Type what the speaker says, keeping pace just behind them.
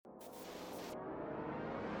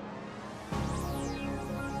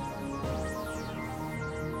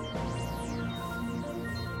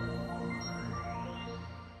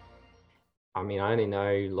I mean, I only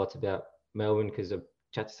know lots about Melbourne because I've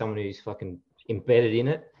chatted to someone who's fucking embedded in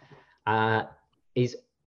it. Is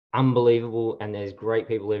unbelievable, and there's great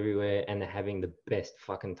people everywhere, and they're having the best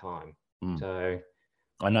fucking time. So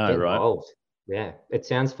I know, get right? involved. Yeah, it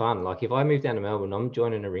sounds fun. Like if I move down to Melbourne, I'm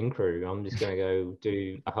joining a ring crew. I'm just going to go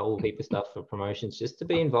do a whole heap of stuff for promotions just to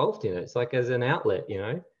be involved in it. It's like as an outlet, you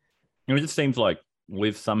know? It just seems like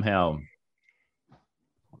we've somehow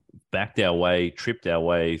backed our way, tripped our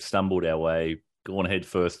way, stumbled our way, gone head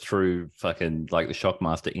first through fucking like the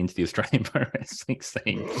Shockmaster into the Australian pro wrestling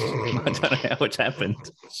scene. I don't know how it's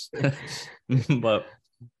happened, but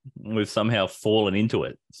we've somehow fallen into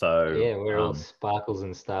it. So yeah, we're all Sparkles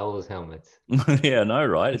and Star Wars helmets. Yeah, no,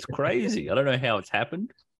 right? It's crazy. I don't know how it's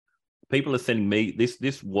happened. People are sending me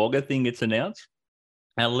this Wagga thing gets announced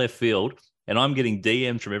out of left field, and I'm getting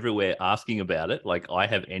DMs from everywhere asking about it. Like I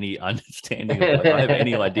have any understanding of, like I have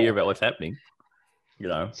any idea about what's happening. You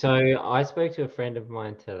know. So I spoke to a friend of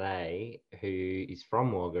mine today who is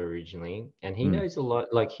from Wagga originally, and he knows a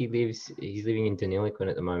lot. Like he's living in Deniliquin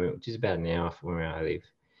at the moment, which is about an hour from where I live.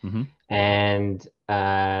 And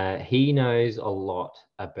he knows a lot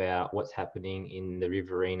about what's happening in the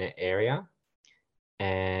Riverina area.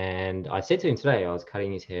 And I said to him today, I was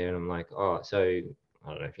cutting his hair, and I'm like, oh, so I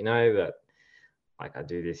don't know if you know, but like I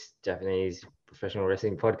do this Japanese professional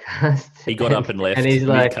wrestling podcast. He got up and left. And he's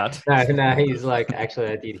like, cut. no, he's like, actually,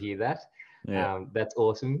 I did hear that. Yeah. That's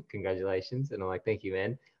awesome. Congratulations. And I'm like, thank you,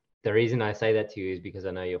 man. The reason I say that to you is because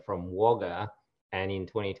I know you're from Wagga, and in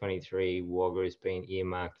 2023, Wagga has been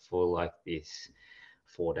earmarked for like this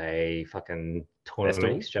 4-day fucking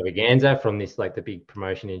tournament extravaganza from this, like the big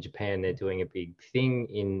promotion in Japan. They're doing a big thing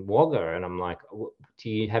in Wagga. And I'm like, do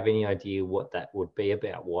you have any idea what that would be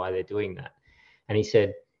about? Why they're doing that? And he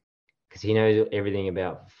said, because he knows everything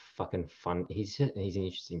about fucking fun. He's an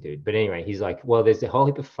interesting dude. But anyway, he's like, well, there's a whole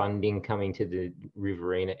heap of funding coming to the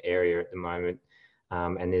Riverina area at the moment.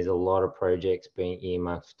 And there's a lot of projects being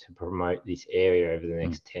earmarked to promote this area over the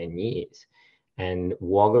next 10 years. And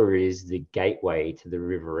Wagga is the gateway to the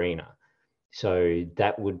Riverina. So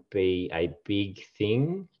that would be a big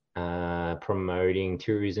thing, promoting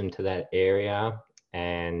tourism to that area.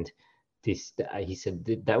 And this, he said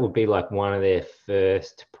that would be like one of their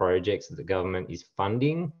first projects that the government is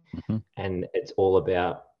funding. And it's all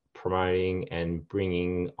about promoting and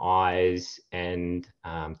bringing eyes and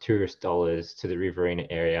tourist dollars to the Riverina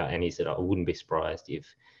area. And he said, I wouldn't be surprised if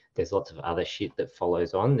there's lots of other shit that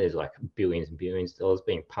follows on. There's like billions and billions of dollars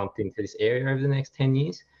being pumped into this area over the next 10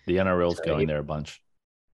 years. The NRL's going there a bunch.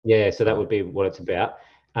 Yeah, so that would be what it's about.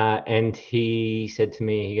 And he said to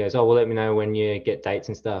me, he goes, oh, well, let me know when you get dates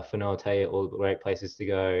and stuff, and I'll tell you all the great places to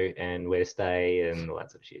go and where to stay and all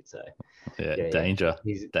that sort of shit. So yeah. Danger.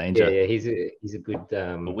 Danger. Yeah, he's a good.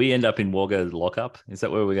 Will we end up in Wagga lockup? Is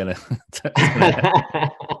that where we're going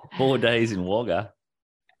to? 4 days in Wagga.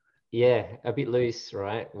 Yeah, a bit loose,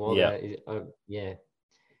 right? Wagga yeah.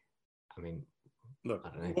 I mean, look,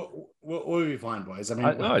 we'll be fine, boys. I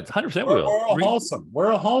mean, no, it's 100%. We're wholesome.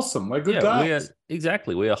 We're wholesome. We're good guys.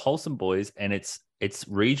 Exactly. We are wholesome boys, and it's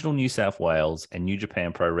regional New South Wales and New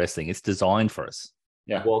Japan Pro Wrestling. It's designed for us.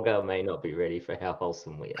 Yeah. Wagga may not be ready for how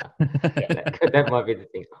wholesome we are. that might be the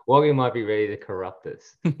thing. Wagga might be ready to corrupt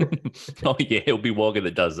us. Oh yeah, it'll be Wagga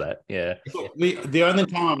that does that. Yeah. The only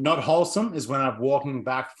time I'm not wholesome is when I'm walking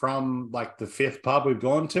back from like the 5th pub we've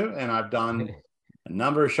gone to, and I've done a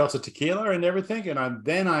number of shots of tequila and everything, and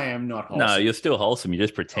I am not wholesome. No, you're still wholesome. You're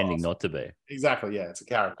just pretending not to be. Exactly. Yeah, it's a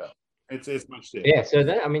character. It's much different. Yeah. So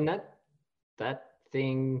that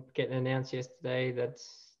thing getting announced yesterday,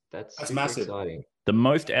 that's massive. Exciting. The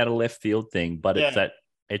most out of left field thing, but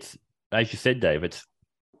it's as you said, Dave. It's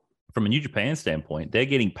from a New Japan standpoint, they're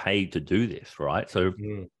getting paid to do this, right? So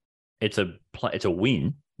it's a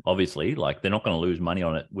win. Obviously, like they're not going to lose money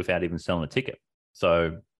on it without even selling a ticket.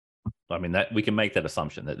 So. I mean, that we can make that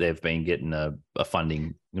assumption that they've been getting a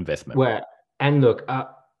funding investment. Well, and look,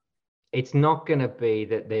 it's not going to be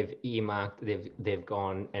that they've earmarked, they've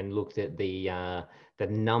gone and looked at the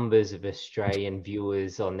numbers of Australian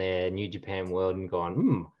viewers on their New Japan World and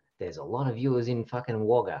gone, there's a lot of viewers in fucking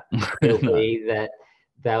Wagga. It'll be that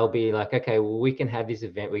they'll be like, okay, well, we can have this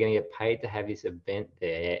event. We're going to get paid to have this event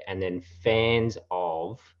there, and then fans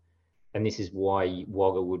of. And this is why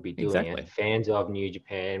Wagga would be doing it. Fans of New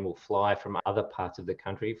Japan will fly from other parts of the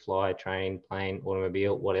country, fly, train, plane,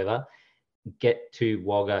 automobile, whatever, get to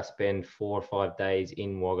Wagga, spend 4 or 5 days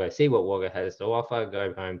in Wagga, see what Wagga has to offer,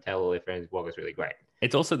 go home, tell all their friends Wagga's really great.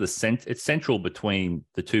 It's also it's central between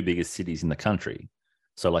the 2 biggest cities in the country.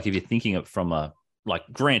 So like if you're thinking of from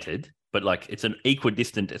granted, but like it's an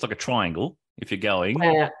equidistant, it's like a triangle if you're going.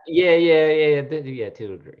 Yeah, to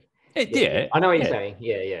a degree. I know what you're saying.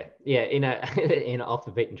 Yeah. In a in an off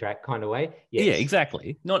the beaten track kind of way. Yes. Yeah,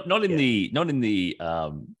 exactly. Not in the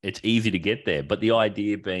it's easy to get there, but the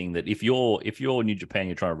idea being that if you're New Japan,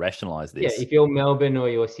 you're trying to rationalize this. Yeah, if you're Melbourne or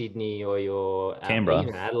you're Sydney or you're Canberra,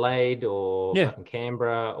 even Adelaide or fucking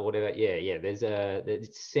Canberra or whatever. Yeah.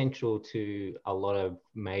 It's central to a lot of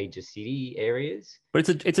major city areas. But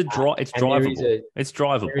it's drivable. It's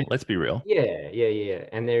drivable. Let's be real. Yeah.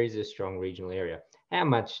 And there is a strong regional area. How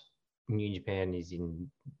much New Japan is in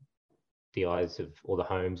the eyes of or the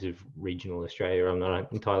homes of regional Australia, I'm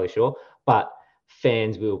not entirely sure, but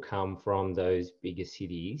fans will come from those bigger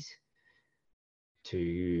cities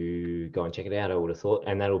to go and check it out, I would have thought,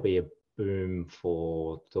 and that'll be a boom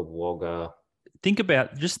for the Wagga. Think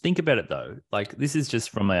about it though. Like, this is just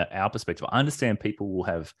from our perspective. I understand people will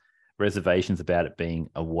have reservations about it being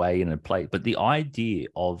away in a place, but the idea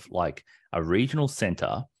of like a regional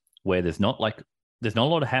center where there's not a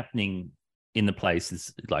lot of happening in the place,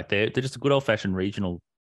 is like they're just a good old fashioned regional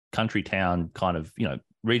country town kind of,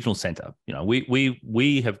 regional center.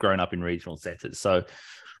 We have grown up in regional centers, so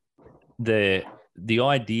the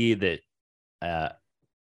idea that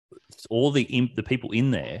all the people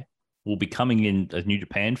in there will be coming in as New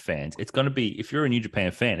Japan fans. It's going to be, if you're a New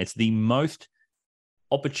Japan fan, it's the most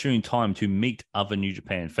opportune time to meet other New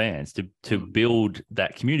Japan fans to build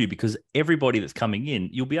that community, because everybody that's coming in,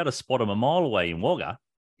 you'll be able to spot them a mile away in Wagga.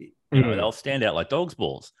 They'll stand out like dog's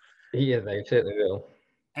balls. Yeah, they certainly will.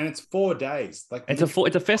 And it's 4 days. Like it's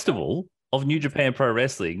a festival of New Japan Pro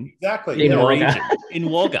Wrestling. Exactly. In region, in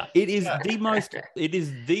Wagga. It is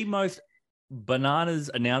the most bananas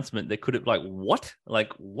announcement that could have, what?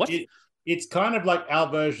 It's kind of like our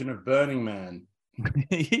version of Burning Man.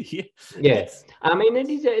 Yes. I mean,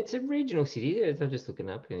 it's a regional city. I'm just looking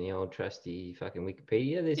up in the old trusty fucking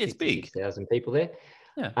Wikipedia. There's 56,000 people there.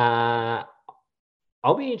 Yeah.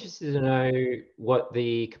 I'll be interested to know what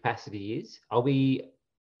the capacity is. I'll be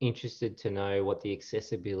interested to know what the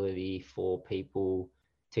accessibility for people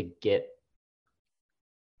to get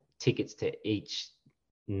tickets to each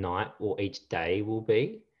night or each day will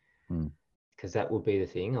be. Because that will be the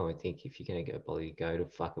thing. I would think if you're going to go to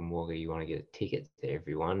fucking Wagga, you want to get a ticket to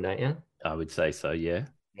everyone, don't you? I would say so, yeah.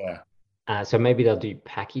 Yeah. So maybe they'll do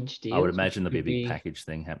package deals. I would imagine there'll be a big package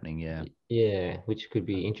thing happening, yeah. Yeah, which could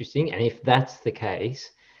be interesting. And if that's the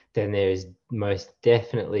case, then there's most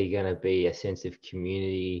definitely going to be a sense of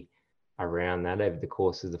community around that over the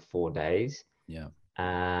course of the 4 days. Yeah.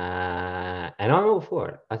 And I'm all for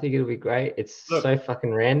it. I think it'll be great. It's so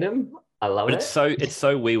fucking random. I love it. It's so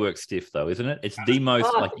WeWork stiff though, isn't it? It's the most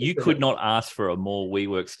you could not ask for a more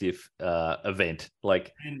WeWork stiff event.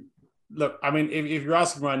 And look, I mean, if you're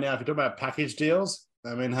asking right now, if you're talking about package deals,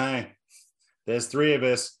 I mean, hey, there's 3 of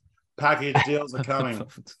us. Package deals are coming.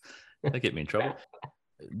 They get me in trouble.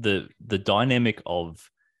 The dynamic of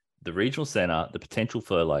the regional center, the potential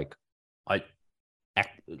for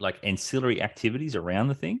ancillary activities around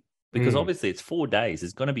the thing, because obviously it's 4 days.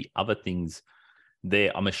 There's going to be other things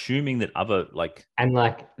there. I'm assuming that other and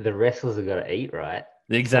the wrestlers have got to eat, right?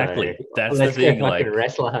 Exactly. So that's the thing.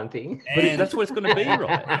 Wrestler hunting. But that's what it's going to be,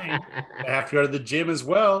 right? They have to go to the gym as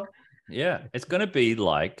well. Yeah, it's going to be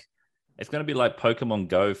like Pokemon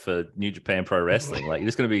Go for New Japan Pro Wrestling. You're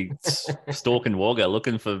just going to be stalking Wagga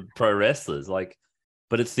looking for pro wrestlers.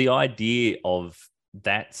 But it's the idea of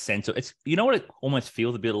that sense of, it's, you know what it almost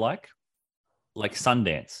feels a bit like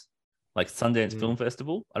Sundance. Sundance Film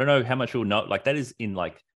Festival. I don't know how much you'll know. That is in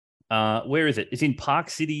where is it? It's in Park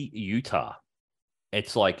City, Utah.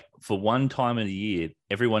 It's for one time of the year,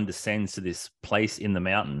 everyone descends to this place in the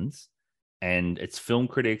mountains, and it's film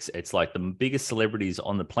critics. It's the biggest celebrities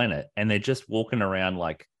on the planet, and they're just walking around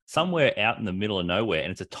somewhere out in the middle of nowhere,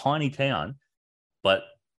 and it's a tiny town. But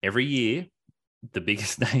every year, the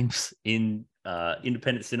biggest names in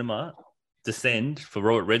independent cinema descend for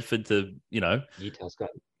Robert Redford to, Utah's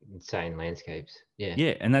got insane landscapes.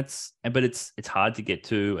 Yeah, and but it's hard to get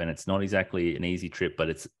to, and it's not exactly an easy trip, but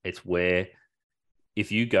it's where, if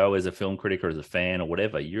you go as a film critic or as a fan or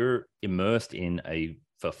whatever, you're immersed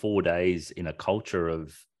for 4 days in a culture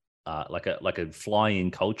of like a fly-in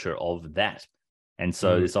culture of that. And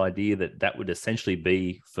so this idea that would essentially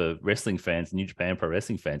be for wrestling fans, New Japan Pro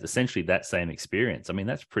Wrestling fans, essentially that same experience. I mean,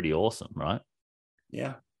 that's pretty awesome, right?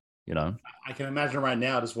 Yeah. I can imagine right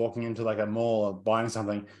now just walking into a mall or buying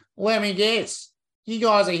something. Let me guess, you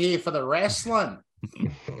guys are here for the wrestling.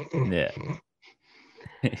 Yeah.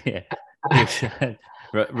 Yeah.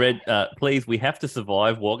 Red, please, we have to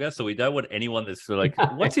survive Wagga, so we don't want anyone that's like,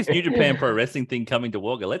 what's this New Japan Pro Wrestling thing coming to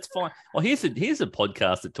Wagga? Let's find. Well, here's a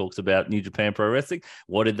podcast that talks about New Japan Pro Wrestling.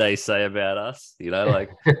 What did they say about us?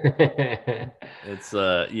 Like it's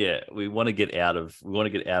we want to get out of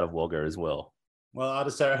Wagga as well. Well, I'll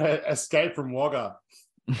just say escape from Wagga.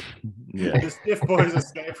 Yeah, the Stiff Boys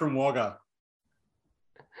escape from Wagga.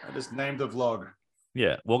 I just named the vlog.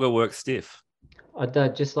 Yeah, Wagga works stiff.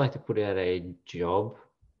 I'd just like to put out a job,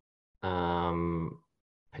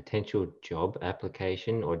 potential job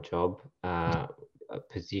application or job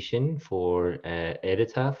position for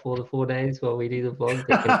editor for the 4 days while we do the vlog.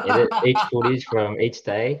 That can edit each footage from each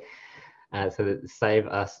day, so that save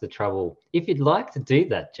us the trouble. If you'd like to do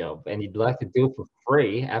that job and you'd like to do it for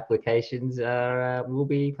free, applications will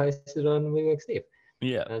be posted on We Work Stiff.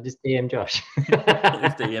 Yeah, just DM Josh.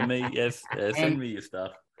 Just DM me. Yes, send me your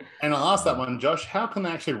stuff. And I'll ask that one, Josh. How can they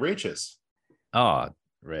actually reach us? Oh,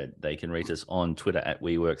 Red. They can reach us on Twitter at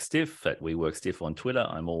We Work Stiff. At We Work Stiff on Twitter.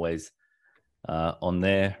 I'm always on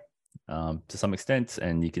there to some extent,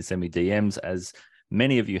 and you can send me DMs, as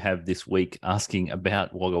many of you have this week, asking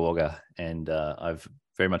about Wagga Wagga, and I've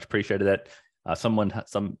very much appreciated that.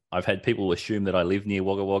 I've had people assume that I live near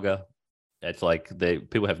Wagga Wagga. It's like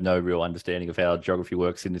people have no real understanding of how geography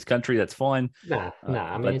works in this country. That's fine. No.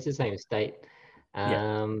 I mean, it's the same state.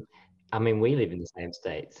 I mean, we live in the same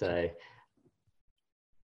state, so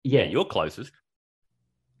yeah, you're closest.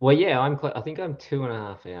 Well, yeah, I think I'm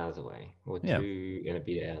 2.5 hours away, or 2 and a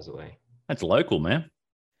bit hours away. That's local, man.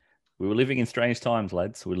 We were living in strange times,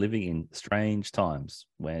 lads. We're living in strange times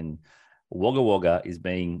when Wagga Wagga is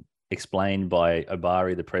being explained by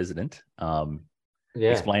Obari, the president.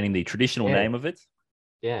 Explaining the traditional name of it.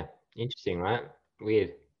 Yeah, interesting, right?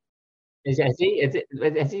 Weird. Has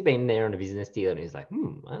he been there on a business deal and he's like,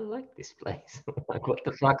 I like this place. Like, what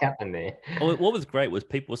the fuck happened there? Well, what was great was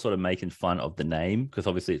people were sort of making fun of the name, because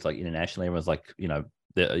obviously it's like internationally, everyone's like,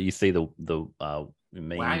 you see the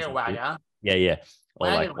memes. Wagga Wagga. Yeah. Or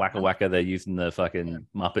like Waka Waka, they're using the fucking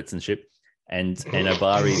Muppets and shit. And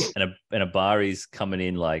Obari's coming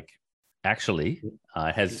in like, actually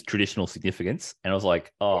has traditional significance, and I was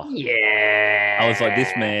like, oh yeah, I was like,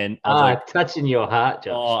 this man, touching your heart,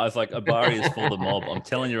 Josh. I was like, Obari is for the mob. I'm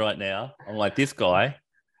telling you right now, I'm like, this guy,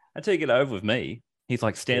 until you get over with me, he's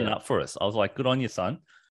like standing up for us. I was like, good on you, son.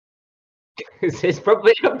 There's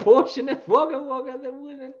probably a portion of Wagga Wagga that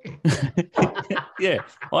wouldn't. Yeah,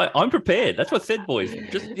 I'm prepared. That's what I said, boys.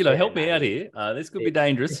 Just help me out here. This could be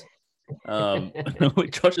dangerous.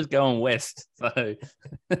 Josh is going west, so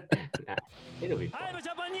it'll be fun. I'm a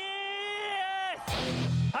Japanese.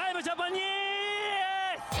 I'm a Japanese.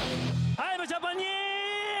 I'm a Japanese.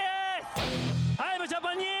 I'm a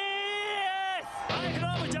Japanese. I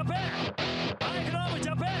love Japan. I love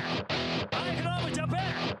Japan. I love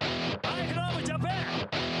Japan. I love Japan.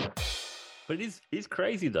 But it's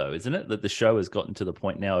crazy though, isn't it, that the show has gotten to the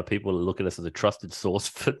point now where people look at us as a trusted source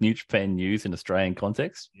for New Japan news in Australian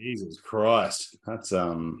context? Jesus Christ, that's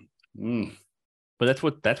But that's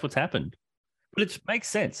what's happened. But it makes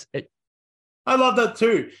sense. I love that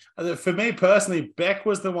too. For me personally, Beck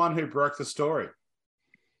was the one who broke the story.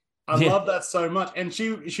 I love that so much, and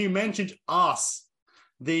she mentioned us,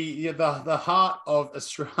 the heart of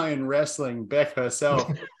Australian wrestling. Beck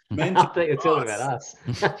herself. I think you're talking about us.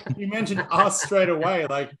 You mentioned us straight away.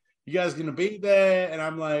 Like, you guys going to be there? And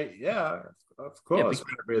I'm like, yeah, of course we're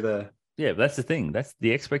going to be there. Yeah, but that's the thing. That's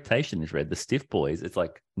the expectation is, Red. The Stiff Boys, it's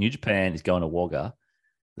like New Japan is going to Wagga.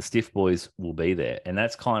 The Stiff Boys will be there. And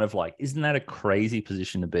that's kind of like, isn't that a crazy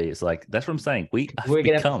position to be? It's like, that's what I'm saying. We're going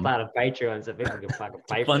to have to start a Patreon so people can fucking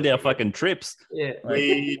pay fund our fucking trips. Yeah.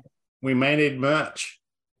 We may need merch.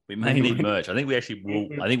 We may need merch. I think we actually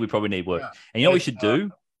will. I think we probably need work. Yeah. And you know what we should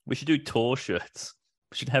do? We should do tour shirts.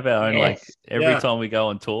 We should have our own, every time we go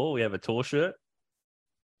on tour, we have a tour shirt.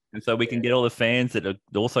 And so we can get all the fans that are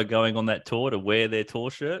also going on that tour to wear their tour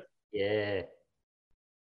shirt. Yeah.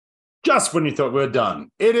 Just when you thought we were done,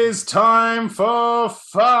 it is time for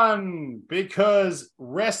fun, because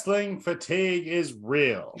wrestling fatigue is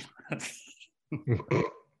real.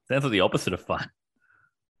 Sounds like the opposite of fun.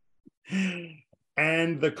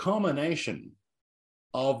 And the culmination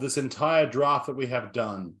of this entire draft that we have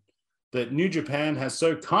done, that New Japan has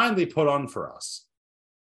so kindly put on for us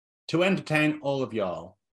to entertain all of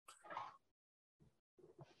y'all,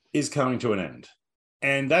 is coming to an end.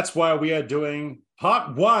 And that's why we are doing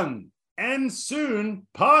part 1 and soon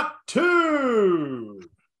part 2.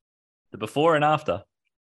 The before and after.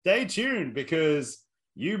 Stay tuned, because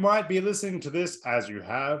you might be listening to this as you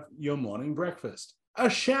have your morning breakfast, a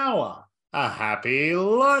shower, a happy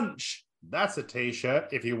lunch, That's a t-shirt.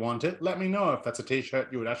 If you want it, let me know if that's a t-shirt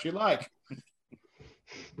you would actually like.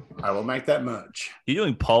 I will make that merch. You're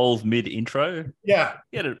doing polls mid-intro? Yeah.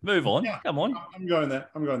 Get it. Move on. Yeah. Come on. I'm going there.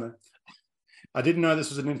 I didn't know this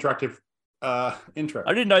was an interactive intro.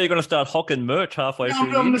 I didn't know you're going to start hawking merch halfway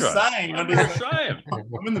through the I'm intro. just saying.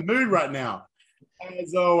 I'm in the mood right now.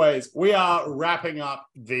 As always, we are wrapping up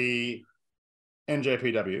the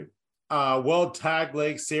NJPW World Tag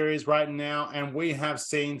League Series right now, and we have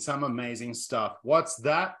seen some amazing stuff. What's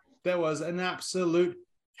that? There was an absolute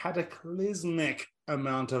cataclysmic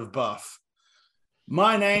amount of buff.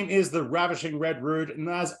 My name is the Ravishing Red Rude, and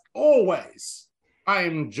as always, I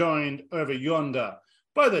am joined over yonder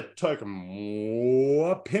by the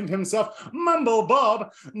token pimp himself, Mumble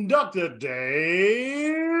Bob, Dr.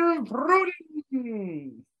 Dave Pruden.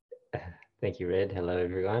 Thank you, Red. Hello,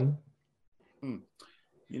 everyone.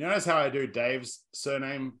 You notice how I do Dave's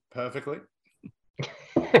surname perfectly?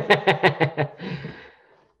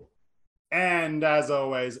 And as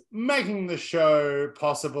always, making the show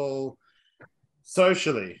possible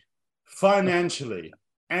socially, financially,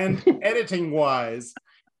 and editing-wise,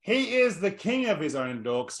 he is the king of his own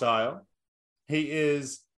dork style. He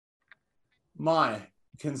is my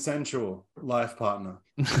consensual life partner.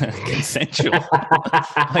 Consensual?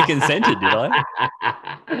 I consented, did I?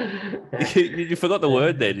 You forgot the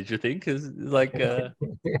word there, did you think? It's like good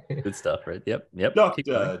stuff, right? Yep.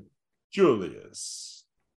 Dr. Julius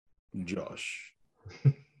Josh.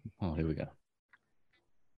 Oh, here we go.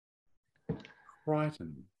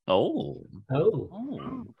 Crichton. Oh.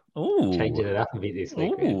 Changing it up a bit this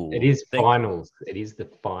week. It is finals. It is the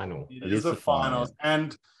final. It is the finals.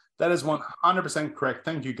 And that is 100% correct.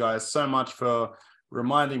 Thank you guys so much for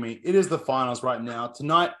reminding me. It is the finals right now.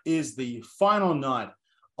 Tonight is the final night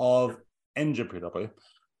of NJPW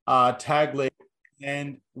Tag League.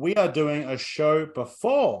 And we are doing a show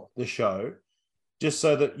before the show, just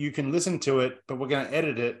so that you can listen to it, but we're going to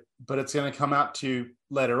edit it, but it's going to come out to you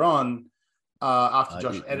later on after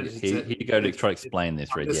Josh edits it. Here you go to try to explain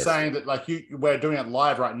this, Red. I'm just saying that we're doing it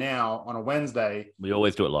live right now on a Wednesday. We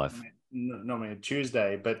always do it live. Normally a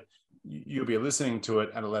Tuesday, but you'll be listening to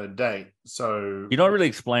it at a later date. So you're not really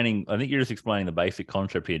explaining. I think you're just explaining the basic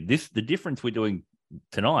concept here. The difference we're doing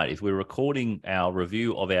tonight is we're recording our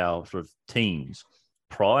review of our sort of teams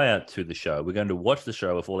prior to the show. We're going to watch the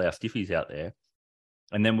show with all our stiffies out there,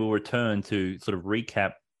 and then we'll return to sort of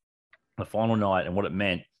recap the final night and what it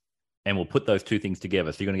meant, and we'll put those two things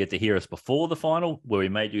together. So you're going to get to hear us before the final, where we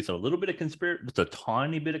may do a little bit of conspiracy, just a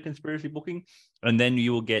tiny bit of conspiracy booking, and then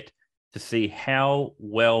you will get to see how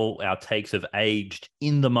well our takes have aged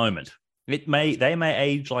in the moment. They may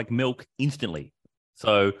age like milk instantly.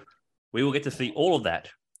 So we will get to see all of that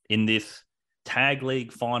in this Tag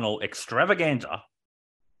League final extravaganza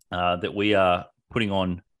that we are putting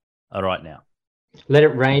on right now. Let it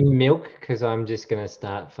rain milk, because I'm just going to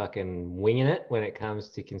start fucking winging it when it comes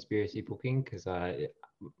to conspiracy booking, because I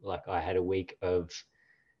had a week of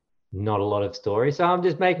not a lot of stories, so I'm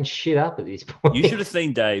just making shit up at this point. You should have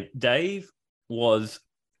seen Dave. Dave was,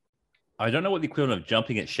 I don't know what the equivalent of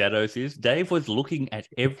jumping at shadows is. Dave was looking at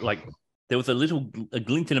there was a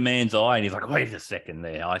glint in a man's eye, and he's like, "Wait a second,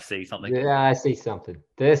 there, I see something." Yeah, I see something.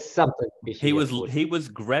 There's something. He was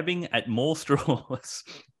grabbing at more straws.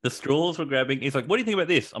 The straws were grabbing. He's like, "What do you think about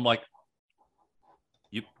this?" I'm like,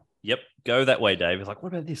 Yep, go that way, Dave. He's like,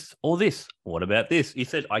 "What about this? Or this? What about this?" He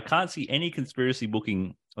said, "I can't see any conspiracy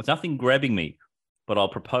booking. There's nothing grabbing me, but I'll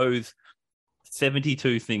propose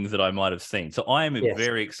 72 things that I might have seen." So I am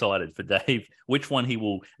very excited for Dave, which one he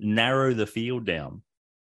will narrow the field down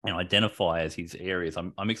and identify as his areas.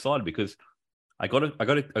 I'm excited because I got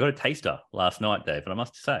a taster last night, Dave, and I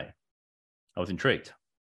must say, I was intrigued.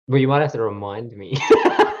 Well, you might have to remind me.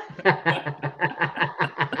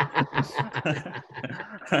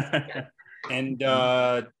 And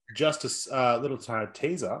just a little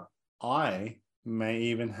teaser, I may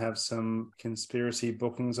even have some conspiracy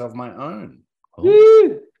bookings of my own.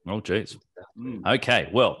 Oh, geez. Okay,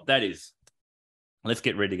 well, let's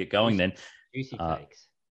get ready to get going then. Juicy takes.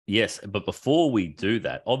 Yes, but before we do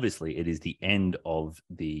that, obviously it is the end of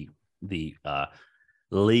the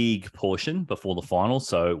league portion before the final.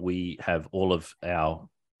 So we have all of our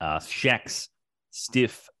Shaq's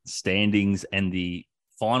stiff standings and the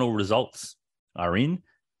final results are in.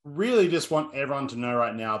 Really just want everyone to know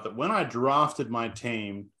right now that when I drafted my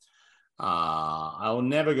team, I will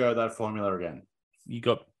never go that formula again. You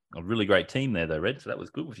got a really great team there, though, Red. So that was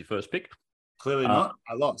good with your first pick. Clearly not.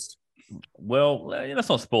 I lost. Well, let's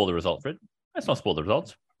not spoil the results, Red. Let's not spoil the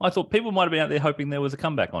results. I thought people might have been out there hoping there was a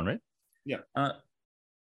comeback on, Red. Yeah.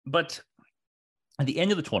 But at the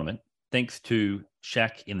end of the tournament, thanks to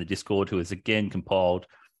Shaq in the Discord, who has again compiled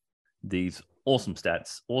these awesome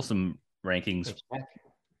stats, awesome rankings.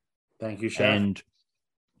 Thank you, Shaq. And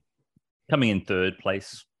coming in third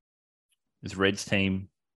place is Red's team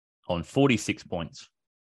on 46 points.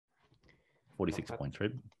 46 points,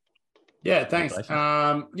 Red. Yeah, thanks.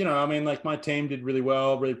 My team did really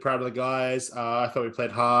well. Really proud of the guys. I thought we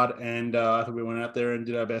played hard, and I thought we went out there and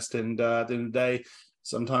did our best. And at the end of the day,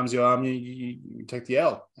 sometimes you take the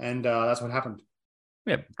L, and that's what happened.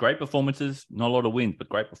 Yeah, great performances. Not a lot of wins, but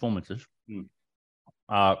great performances.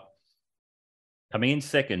 Coming in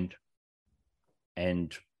second,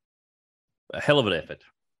 and a hell of an effort,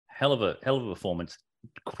 hell of a performance,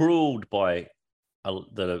 cruelled by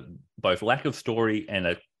both lack of story and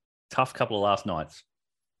a tough couple of last nights,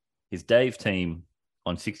 is Dave's team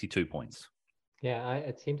on 62 points. Yeah,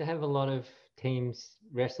 I seem to have a lot of teams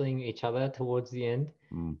wrestling each other towards the end,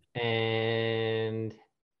 and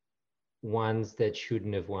ones that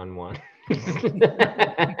shouldn't have won.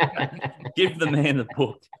 Give the man the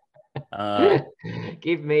book.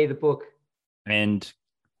 Give me the book. And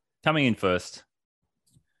coming in first,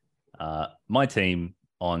 my team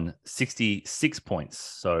on 66 points.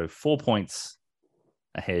 So 4 points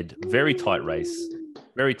ahead. Very tight race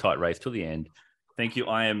to the end. Thank you.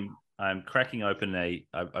 I'm cracking open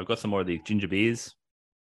I've got some more of these ginger beers.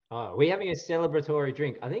 Oh, we're having a celebratory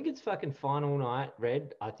drink. I think it's fucking final night,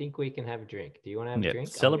 Red. I think we can have a drink. Do you want to have a drink?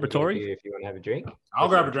 Celebratory? If you want to have a drink. I'll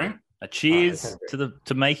grab a drink. A cheers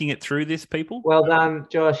to making it through this, people. Well done,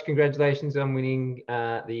 Josh. Congratulations on winning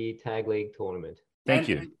the Tag League tournament. Thank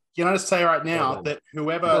you. Can I just say right now that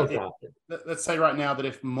let's say right now that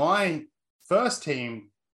if my first team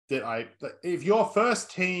if your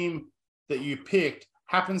first team that you picked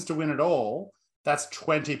happens to win it all, that's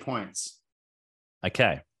 20 points.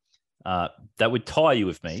 Okay. That would tie you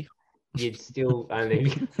with me. You'd still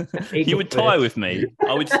only... You would tie with me.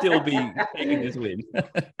 I would still be taking this win.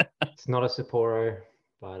 It's not a Sapporo,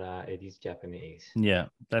 but it is Japanese. Yeah,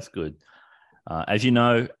 that's good. As you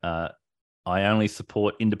know, I only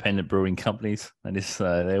support independent brewing companies. And this,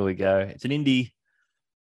 there we go. It's an indie.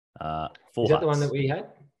 Is that the one that we had?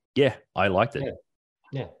 Yeah, I liked it.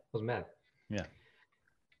 Yeah, it wasn't bad. Yeah.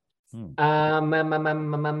 Yeah,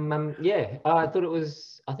 I thought it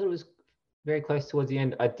was very close towards the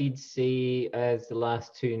end. I did see as the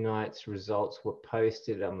last two nights results were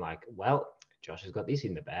posted, I'm like, well, Josh has got this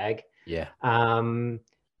in the bag. Yeah.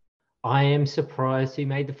 I am surprised he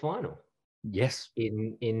made the final. Yes.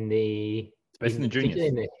 In the especially in the juniors,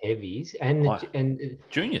 in the heavies and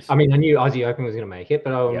juniors. I mean, I knew Aussie Open was going to make it,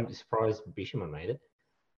 but I'm surprised Bishamon made it.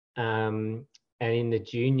 And in the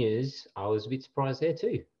juniors, I was a bit surprised there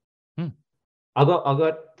too. I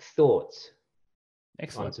got thoughts.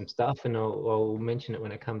 Excellent. On some stuff, and I'll mention it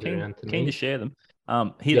when it comes around to me. Keen to share them.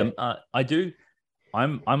 Them. I do.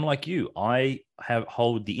 I'm like you. I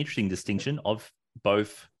hold the interesting distinction of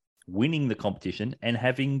both winning the competition and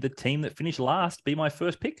having the team that finished last be my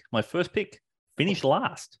first pick. My first pick finished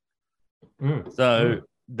last. So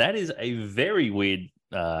that is a very weird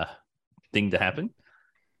thing to happen.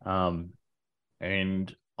 But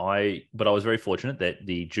I was very fortunate that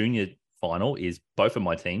the junior final is both of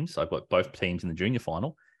my teams. I've got both teams in the junior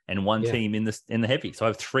final and one team in the heavy. So I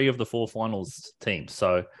have 3 of the 4 finals teams.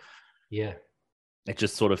 So yeah, it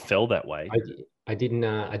just sort of fell that way. I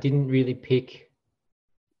didn't really pick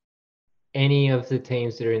any of the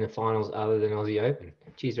teams that are in the finals other than Aussie Open.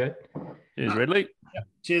 Cheers, Red. Cheers, Redley. Yeah.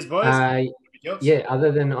 Cheers, boys.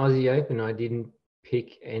 Other than Aussie Open, I didn't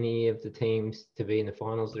pick any of the teams to be in the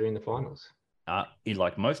finals that are in the finals.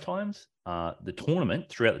 Like most times, throughout the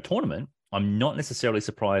tournament, I'm not necessarily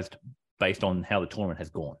surprised based on how the tournament has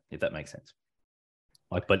gone, if that makes sense.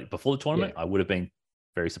 But before the tournament, I would have been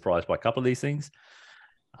very surprised by a couple of these things.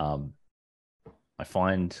 I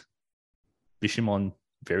find Bishamon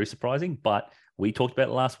very surprising, but we talked about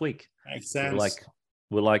it last week. Makes sense.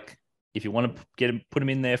 We're like, if you want to put him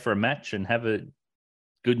in there for a match and have a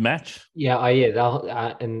good match. They'll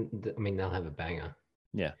have a banger.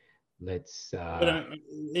 Yeah.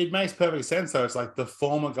 It makes perfect sense though. It's like the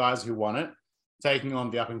former guys who won it taking on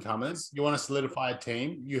the up and comers. You want to solidify a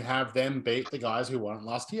team, you have them beat the guys who won it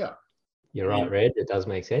last year. You're right, Red. It does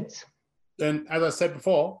make sense. And as I said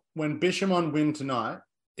before, when Bishamon win tonight,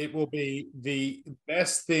 it will be the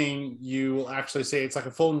best thing you will actually see. It's like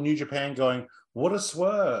a full New Japan going, what a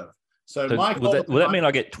swerve. So will that mean I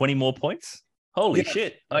get 20 more points? Holy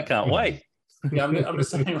shit. I can't wait. Yeah, I'm just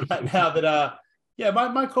saying right now that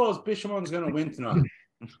my call is Bishamon's going to win tonight.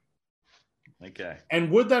 Okay. And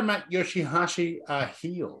would that make Yoshihashi a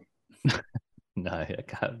heel? No,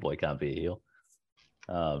 boy can't be a heel.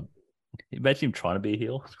 Imagine him trying to be a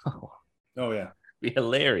heel. Oh yeah, be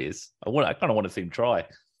hilarious. I kind of want to see him try.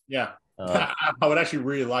 Yeah. I would actually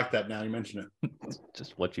really like that now you mention it.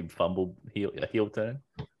 Just watch him fumble a heel turn.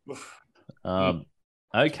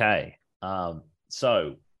 Okay.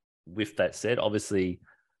 So with that said, obviously,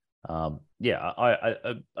 a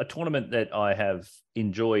tournament that I have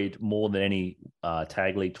enjoyed more than any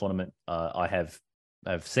tag league tournament I have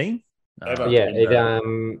seen.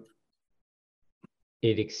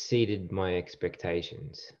 It exceeded my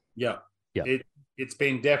expectations. Yeah. Yeah. It's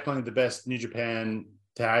been definitely the best New Japan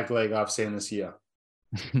tag league I've seen this year.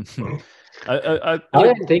 I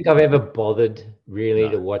don't think I've ever bothered really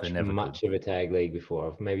to watch much of a tag league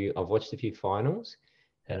before. I've watched a few finals,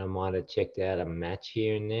 and I might have checked out a match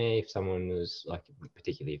here and there if someone was like,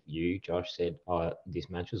 particularly if you, Josh, said, "Oh, this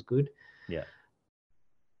match was good." Yeah.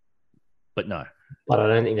 But no. But I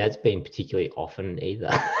don't think that's been particularly often either.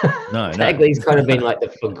 No, Tag league's kind of been like the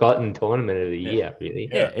forgotten tournament of the year, really.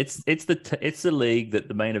 Yeah, it's the league that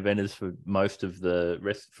the main eventers for most of the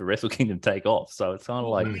for Wrestle Kingdom take off. So it's kind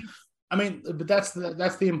of like, but that's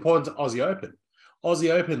the importance of Aussie Open.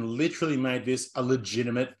 Aussie Open literally made this a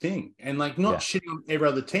legitimate thing, and like not shitting on every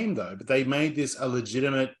other team though, but they made this a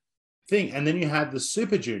legitimate thing. And then you had the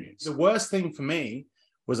Super Juniors. The worst thing for me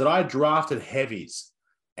was that I drafted heavies.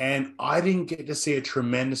 And I didn't get to see a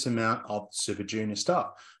tremendous amount of Super Junior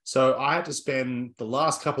stuff. So I had to spend the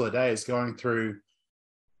last couple of days going through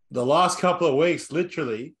the last couple of weeks,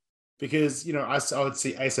 literally, because, I would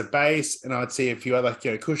see Ace of Base and I'd see a few other,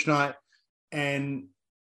 Kush Knight. And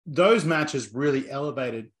those matches really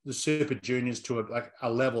elevated the Super Juniors to a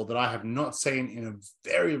level that I have not seen in a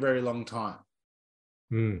very, very long time.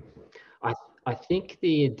 I think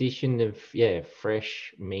the addition of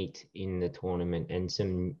fresh meat in the tournament and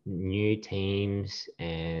some new teams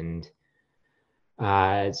and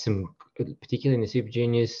some, particularly in the Super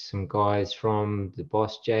Juniors, some guys from the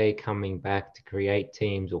Boss J coming back to create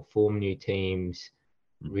teams or form new teams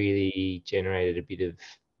really generated a bit of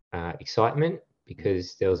excitement,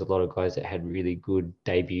 because there was a lot of guys that had really good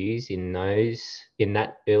debuts in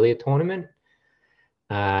that earlier tournament.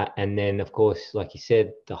 And then, of course, like you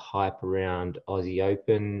said, the hype around Aussie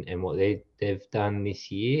Open and what they've done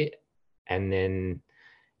this year. And then,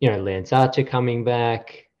 Lance Archer coming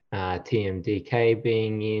back, TMDK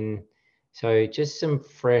being in. So just some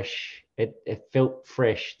fresh, it felt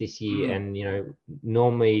fresh this year. And,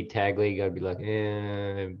 normally Tag League, I'd be like,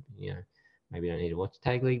 maybe I don't need to watch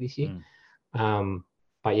Tag League this year.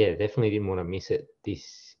 But yeah, definitely didn't want to miss it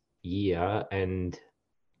this year. And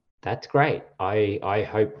that's great. I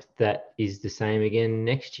hope that is the same again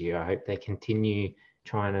next year. I hope they continue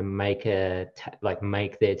trying to make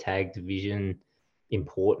make their tag division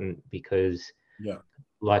important, because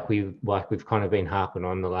like we've kind of been harping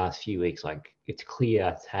on the last few weeks, like it's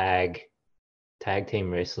clear tag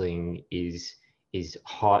team wrestling is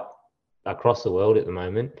hot across the world at the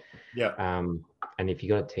moment. And if you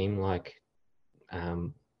got a team like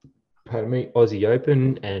Aussie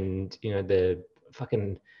Open, and the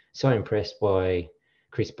fucking so impressed by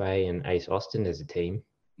Chris Bay and Ace Austin as a team.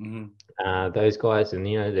 Those guys, and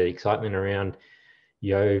the excitement around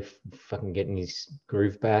Yo fucking getting his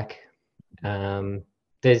groove back.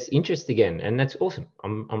 There's interest again, and that's awesome.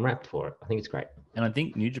 I'm wrapped for it. I think it's great. And I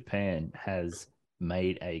think New Japan has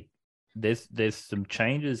made there's some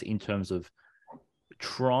changes in terms of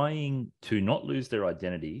trying to not lose their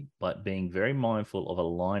identity, but being very mindful of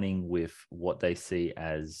aligning with what they see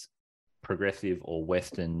as progressive or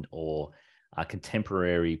Western or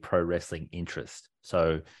contemporary pro wrestling interest.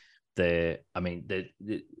 So and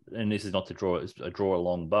this is not to draw a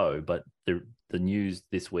long bow, but the news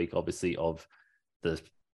this week, obviously, of the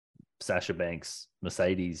Sasha Banks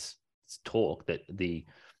Mercedes talk, that the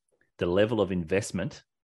level of investment,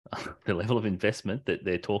 that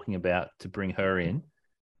they're talking about to bring her in,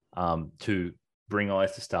 to bring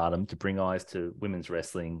eyes to Stardom, to bring eyes to women's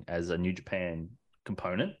wrestling as a New Japan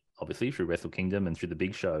component, obviously through Wrestle Kingdom and through the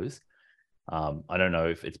big shows. I don't know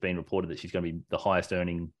if it's been reported that she's going to be the highest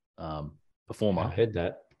earning performer. I heard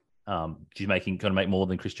that. She's going to make more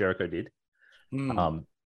than Chris Jericho did.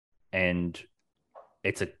 And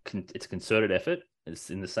it's a concerted effort.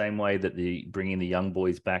 It's in the same way that bringing the young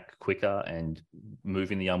boys back quicker and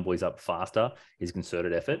moving the young boys up faster is a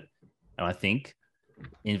concerted effort. And I think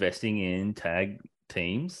investing in tag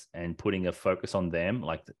teams and putting a focus on them,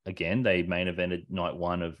 like, again, they main evented night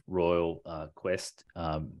one of Royal Quest.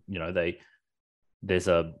 I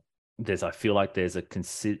feel like there's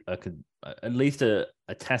at least a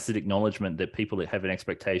tacit acknowledgement that people that have an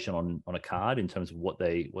expectation on a card in terms of what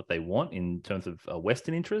they want in terms of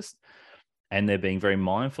Western interest, and they're being very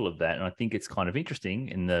mindful of that. And I think it's kind of interesting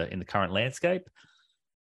in the current landscape.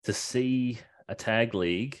 to see a tag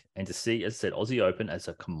league and to see, as I said, Aussie Open as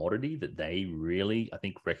a commodity that they really, I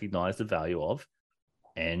think, recognize the value of,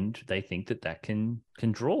 and they think that that can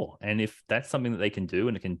draw. And if that's something that they can do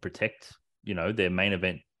and it can protect, their main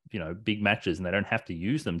event, big matches, and they don't have to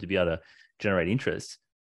use them to be able to generate interest,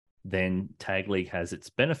 then tag league has its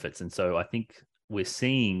benefits. And so I think we're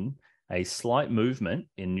seeing a slight movement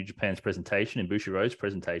in New Japan's presentation, in Bushiroad's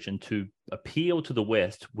presentation, to appeal to the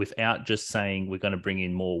West without just saying we're going to bring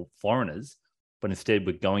in more foreigners, but instead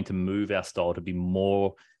we're going to move our style to be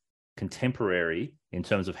more contemporary in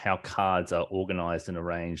terms of how cards are organized and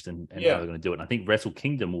arranged and how they're going to do it. And I think Wrestle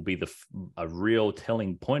Kingdom will be a real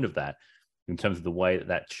telling point of that in terms of the way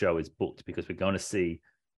that show is booked, because we're going to see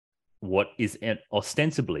what is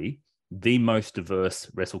ostensibly the most diverse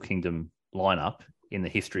Wrestle Kingdom lineup in the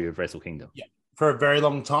history of Wrestle Kingdom. Yeah, for a very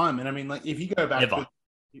long time. And I mean, like, if you go back,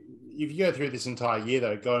 if you go through this entire year,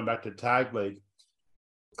 though, going back to Tag League,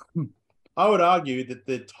 I would argue that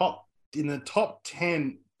in the top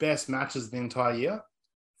 10 best matches of the entire year,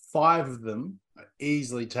 5 of them are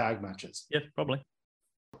easily tag matches. Yeah, probably.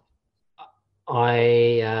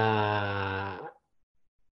 I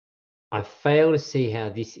fail to see how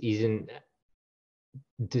this isn't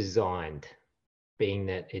designed, being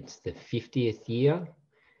that it's the 50th year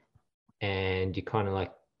and you're kind of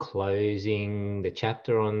like closing the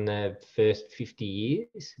chapter on the first 50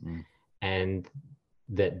 years, and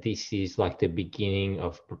that this is like the beginning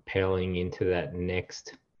of propelling into that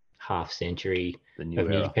next half century of New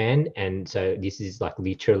Japan. And so this is like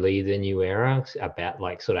literally the new era about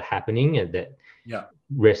like sort of happening, and that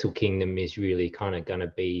Wrestle Kingdom is really kind of going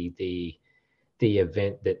to be the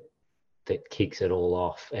event that kicks it all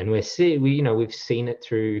off. And we've seen it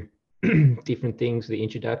through different things, the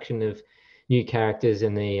introduction of new characters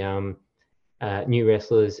and the new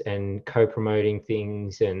wrestlers and co-promoting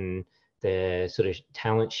things, and the sort of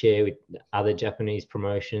talent share with other Japanese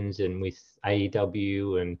promotions and with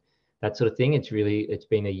AEW and that sort of thing. It's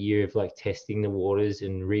been a year of like testing the waters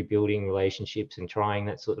and rebuilding relationships and trying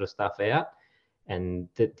that sort of stuff out. And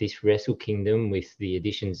that this Wrestle Kingdom, with the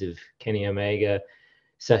additions of Kenny Omega,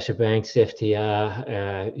 Sasha Banks,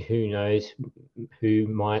 FTR, who knows who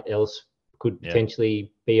might else could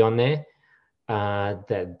potentially be on there,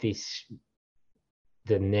 that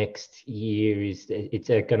the next year it's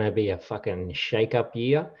going to be a fucking shake-up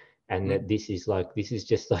year, and that this is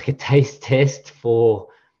just like a taste test for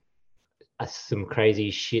some crazy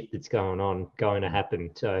shit that's going to happen.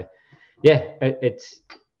 So yeah, it's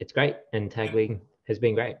great, and Tag League has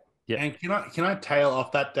been great. Yeah. And can I tail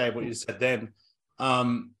off that, Dave, what you said then?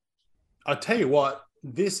 I'll tell you what,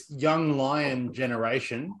 this young lion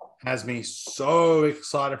generation has me so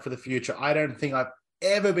excited for the future. I don't think I've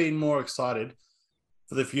ever been more excited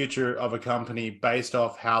for the future of a company based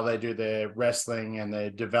off how they do their wrestling and their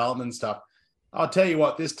development stuff. I'll tell you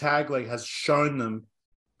what, this Tag League has shown them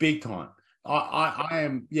big time. I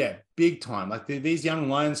am, big time. Like these young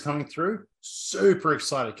lions coming through, super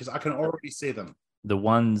excited because I can already see them. The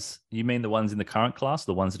ones, you mean the ones in the current class,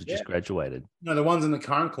 the ones that have just graduated? No, the ones in the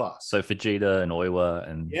current class. So Fujita and Oiwa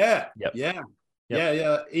and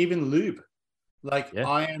even Lube. Like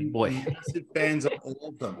I am massive fans of all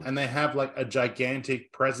of them, and they have like a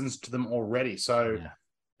gigantic presence to them already. So,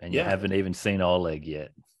 and you haven't even seen Oleg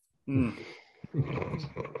yet. You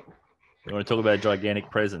want to talk about a gigantic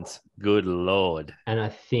presence? Good Lord! And I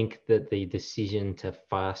think that the decision to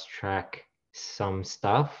fast track some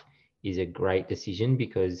stuff is a great decision,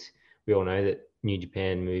 because we all know that New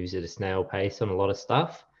Japan moves at a snail pace on a lot of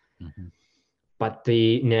stuff. But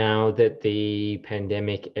now that the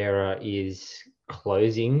pandemic era is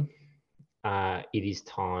closing, it is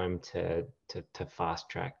time to fast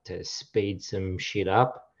track, to speed some shit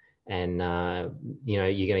up. And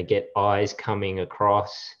you're going to get eyes coming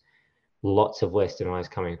across, lots of Western eyes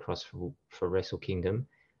coming across for Wrestle Kingdom.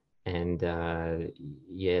 And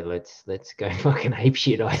let's go fucking ape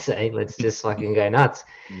shit, I say. Let's just fucking go nuts.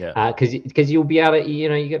 Because you'll be able to,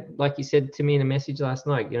 you get, like you said to me in a message last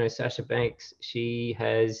night, Sasha Banks, she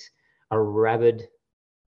has a rabid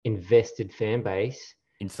invested fan base.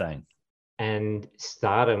 Insane. And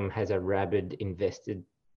Stardom has a rabid invested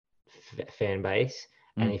fan base.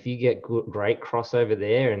 And if you get great crossover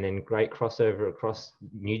there, and then great crossover across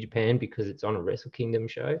New Japan because it's on a Wrestle Kingdom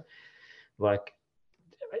show, like,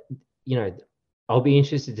 I'll be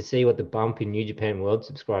interested to see what the bump in New Japan World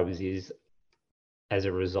subscribers is as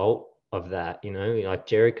a result of that. Like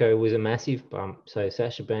Jericho was a massive bump. So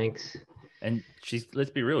Sasha Banks. And let's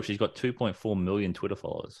be real, she's got 2.4 million Twitter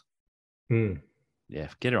followers. Yeah,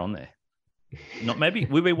 get her on there. Not maybe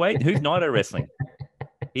we'll be waiting. Who's Naito wrestling?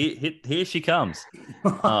 Here she comes.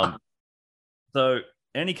 So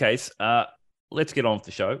any case, let's get on with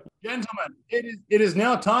the show. Gentlemen, it is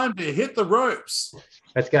now time to hit the ropes.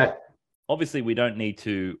 Let's go. Obviously, we don't need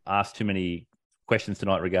to ask too many questions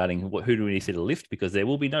tonight regarding who do we need to see to lift, because there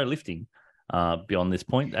will be no lifting beyond this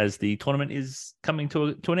point as the tournament is coming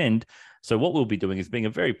to an end. So what we'll be doing is being a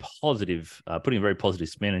very positive, putting a very positive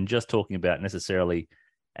spin and just talking about necessarily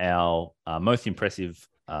our most impressive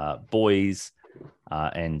boys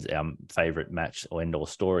and our favorite match or end-all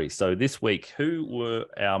story. So this week, who were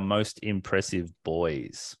our most impressive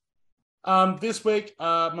boys? This week,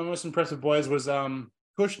 my most impressive boys was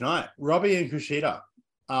Kush Knight, Robbie and Kushida.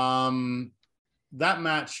 That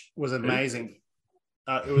match was amazing.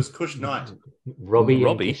 It was Kush Knight. Robbie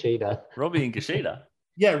and Kushida. Robbie and Kushida.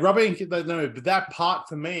 Yeah, Robbie and no, but that part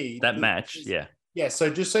for me. That match, yeah. Yeah, so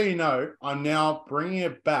just so you know, I'm now bringing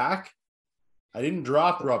it back. I didn't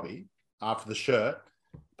draft Robbie after the shirt,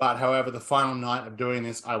 but however, the final night of doing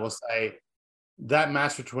this, I will say that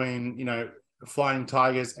match between, Flying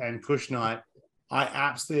Tigers and Kush Knight, I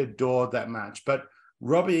absolutely adored that match. But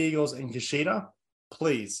Robbie Eagles and Kushida,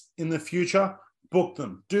 please, in the future, book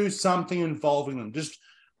them. Do something involving them. Just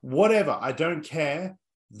whatever. I don't care.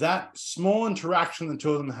 That small interaction the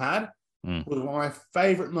two of them had was one of my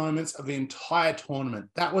favorite moments of the entire tournament.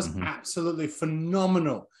 That was absolutely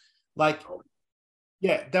phenomenal. Like,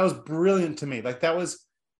 yeah, that was brilliant to me. Like, that was,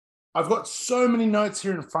 I've got so many notes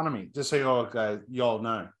here in front of me, just so you all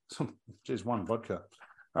know. Just one vodka.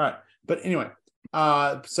 All right. But anyway,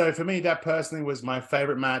 so for me, that personally was my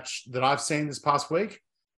favorite match that I've seen this past week.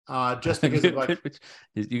 Just because of like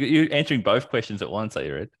you're answering both questions at once, are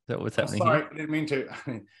you, Red? Is that what's happening? Sorry, here? I didn't mean to.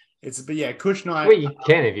 But yeah, Kush Knight. Well, you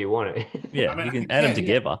can if you want it. Yeah, you can add them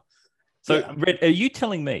together. Yeah. So, Red, are you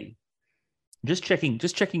telling me? Just checking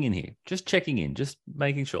in here. Just checking in. Just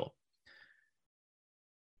making sure.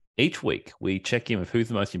 Each week we check in with who's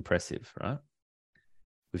the most impressive, right?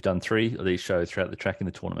 We've done 3 of these shows throughout the track in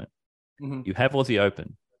the tournament. Mm-hmm. You have Aussie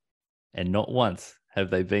Open, and not once have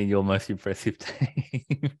they been your most impressive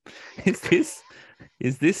team. This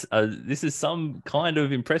is some kind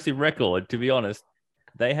of impressive record, to be honest.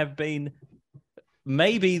 They have been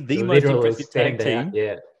maybe the most impressive tag team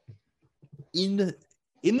in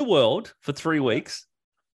the world for 3 weeks.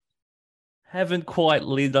 Haven't quite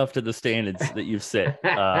lived up to the standards that you've set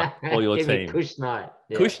for your team. Kush Knight.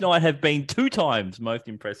 Yeah. Kush Knight have been 2 times most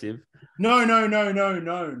impressive. No.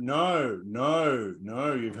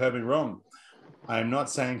 You've heard me wrong. I am not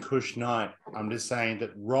saying Kush Knight. I'm just saying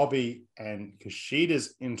that Robbie and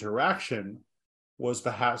Kushida's interaction was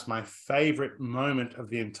perhaps my favorite moment of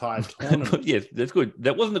the entire tournament. Yes, that's good.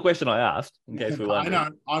 That wasn't the question I asked. In case we wondered. I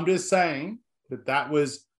know. I'm just saying that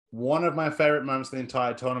was one of my favorite moments of the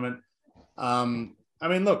entire tournament. I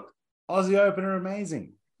mean, look, Aussie Open are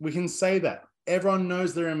amazing. We can say that. Everyone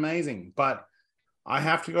knows they're amazing, but I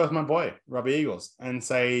have to go with my boy, Robbie Eagles, and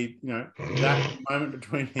say, that moment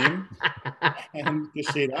between him and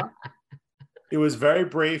Kushida, it was very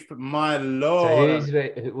brief, but my lord.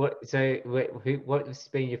 What's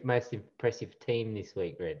been your most impressive team this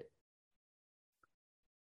week, Red?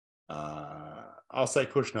 I'll say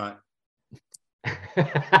Kush Knight.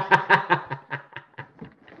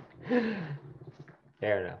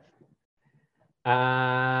 Fair enough.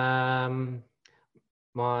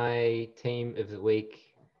 My team of the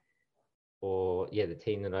week, the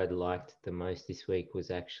team that I liked the most this week was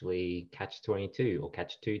actually Catch 22 or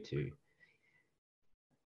Catch 22.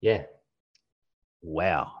 Yeah.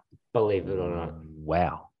 Wow. Believe it or not.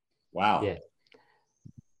 Wow. Yeah.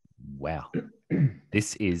 Wow.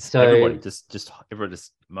 This is so, everybody just everyone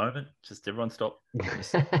just a moment. Just everyone stop.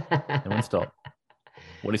 Everyone stop.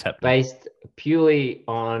 What is happening? Based purely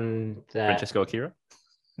on that Francesco Akira?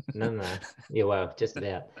 No. Yeah, well, just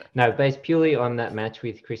about. No, based purely on that match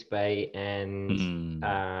with Chris Bay and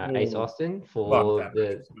Ace Austin for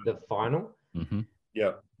the final. Mm-hmm.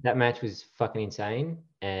 Yeah. That match was fucking insane.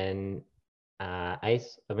 And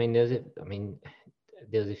Ace, there was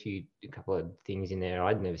a couple of things in there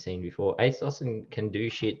I'd never seen before. Ace Austin can do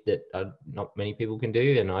shit that not many people can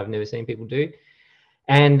do, and I've never seen people do.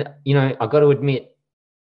 And, I got to admit,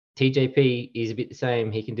 TJP is a bit the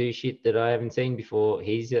same. He can do shit that I haven't seen before.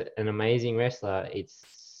 He's an amazing wrestler. It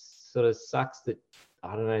sort of sucks that,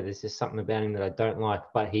 I don't know, there's just something about him that I don't like,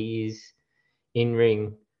 but he is in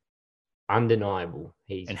ring undeniable.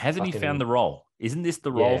 And hasn't he found the role? Isn't this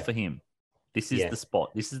the role for him? This is the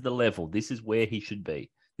spot. This is the level. This is where he should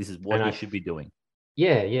be. This is what he should be doing.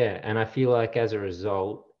 Yeah. And I feel like as a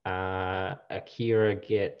result, Akira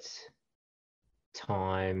gets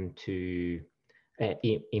time to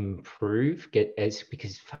improve,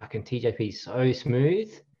 because fucking TJP is so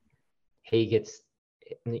smooth. He gets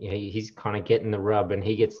he's kind of getting the rub, and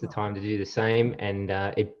he gets the time to do the same, and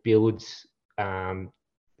it builds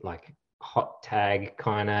like hot tag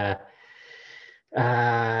kind of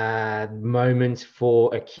moments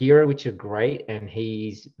for Akira, which are great, and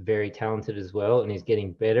he's very talented as well, and he's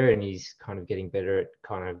getting better, and he's kind of getting better at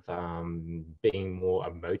kind of being more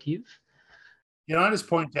emotive. I just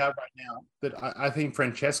point out right now that I think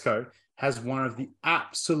Francesco has one of the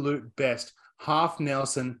absolute best half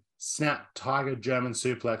Nelson snap tiger German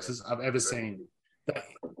suplexes I've ever seen.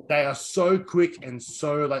 They are so quick and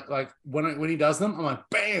so like when he does them, I'm like,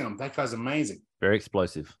 bam, that guy's amazing. Very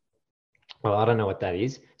explosive. Well, I don't know what that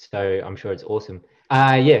is, so I'm sure it's awesome.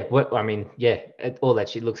 Yeah. All that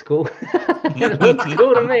shit looks cool. It looks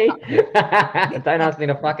cool to me. Don't ask me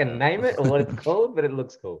to fucking name it or what it's called, but it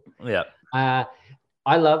looks cool. Yeah.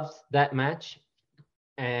 I loved that match,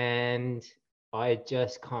 and I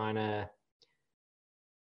just kind of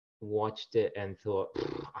watched it and thought,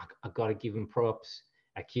 I got to give him props.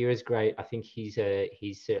 Akira's great. I think he's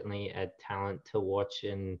certainly a talent to watch,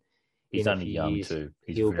 and he's only young too.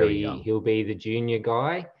 He'll be the junior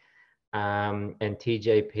guy. And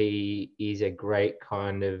TJP is a great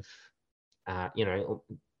kind of,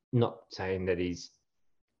 not saying that he's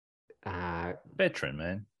veteran,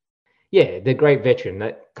 man. Yeah, the great veteran,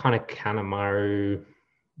 that kind of Kanemaru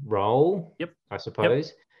role. Yep, I suppose.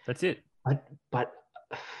 Yep. That's it. But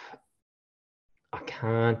I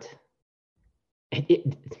can't.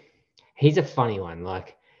 He's a funny one.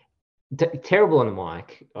 Like terrible on the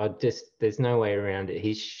mic. There's no way around it.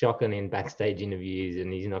 He's shocking in backstage interviews,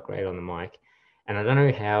 and he's not great on the mic. And I don't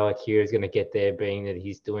know how Akira's going to get there, being that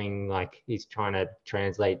he's trying to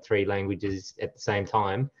translate 3 languages at the same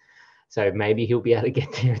time. So maybe he'll be able to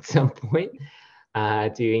get there at some point,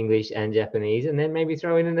 do English and Japanese, and then maybe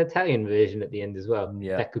throw in an Italian version at the end as well.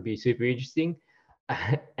 Yeah, that could be super interesting.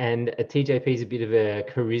 And TJP is a bit of a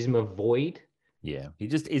charisma void. Yeah, he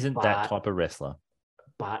just isn't that type of wrestler.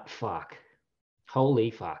 But fuck,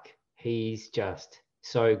 holy fuck, he's just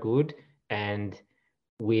so good. And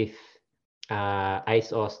with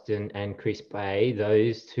Ace Austin and Chris Bay,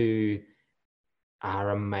 those two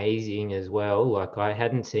are amazing as well. Like, I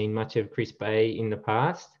hadn't seen much of Chris Bay in the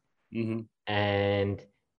past. Mm-hmm. And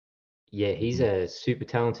yeah, he's a super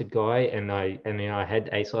talented guy. And I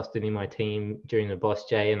had Ace Austin in my team during the Boss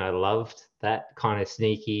J, and I loved that kind of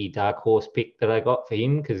sneaky dark horse pick that I got for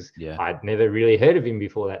him, because I'd never really heard of him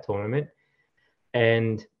before that tournament.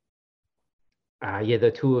 And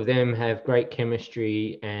the two of them have great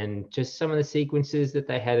chemistry, and just some of the sequences that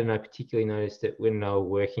they had. And I particularly noticed that when they were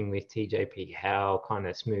working with TJP, how kind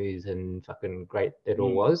of smooth and fucking great it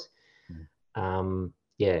all was.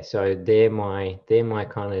 So they're my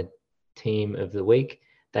kind of team of the week.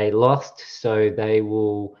 They lost, so they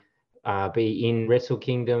will be in Wrestle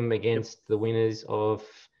Kingdom against the winners of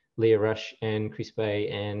Leah Rush and Chris Bay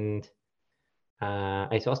and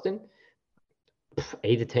Ace Austin.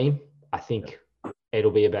 Either team, I think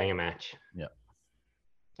it'll be a banger match. Yeah.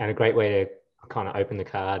 And a great way to kind of open the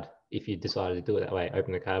card, if you decided to do it that way,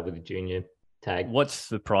 open the card with a junior tag. What's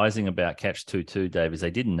surprising about Catch 2-2, Dave, is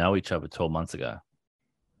they didn't know each other 12 months ago.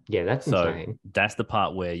 Yeah, that's insane. That's the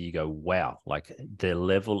part where you go, wow, like the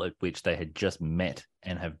level at which they had just met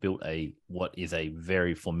and have built what is a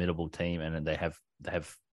very formidable team, and they have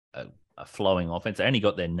a flowing offense. They only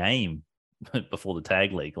got their name before the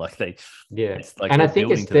tag league. And I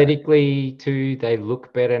think aesthetically too, they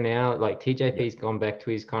look better now. Like TJP's gone back to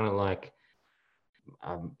his kind of like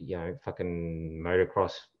fucking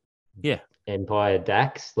motocross Empire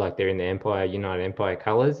Dax, like they're in the United Empire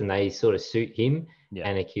colors, and they sort of suit him.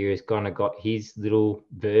 And Akira's kind of got his little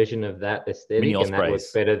version of that aesthetic, and that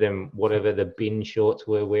looks better than whatever the bin shorts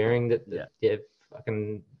were wearing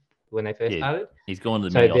fucking when they first started. He's gone to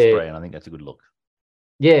the Mini Osprey, and I think that's a good look.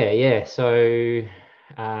 Yeah. So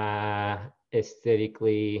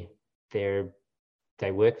aesthetically,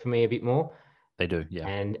 they work for me a bit more. They do, yeah.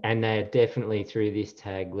 And they're definitely, through this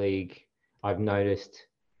tag league, I've noticed,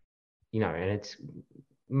 and it's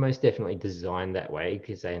most definitely designed that way,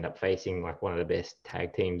 because they end up facing like one of the best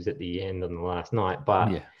tag teams at the end on the last night.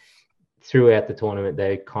 But throughout the tournament,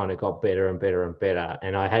 they kind of got better and better and better.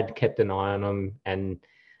 And I had kept an eye on them, and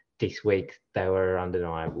this week they were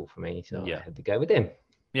undeniable for me. So I had to go with them.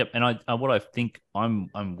 Yep. And what I think, I'm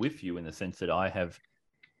with you in the sense that I have,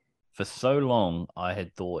 for so long, I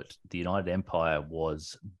had thought the United Empire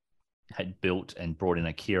had built and brought in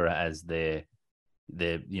Akira as their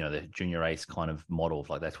junior ace kind of model of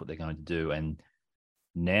like, that's what they're going to do. And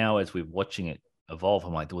now as we're watching it evolve,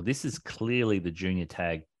 I'm like, well, this is clearly the junior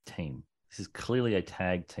tag team. This is clearly a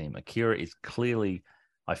tag team. Akira is clearly,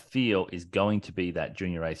 I feel, is going to be that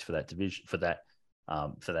junior ace for that division, for that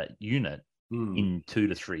for that unit in 2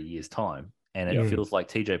 to 3 years' time. And it feels like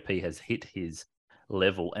TJP has hit his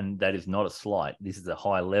level, and that is not a slight. This is a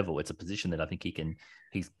high level. It's a position that I think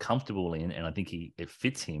he's comfortable in, and I think it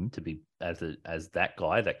fits him to be as that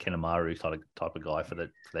guy, that Kanemaru type of guy for that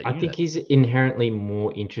I think he's inherently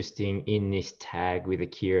more interesting in this tag with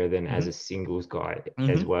Akira than as a singles guy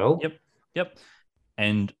as well. Yep.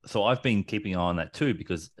 And so I've been keeping an eye on that too,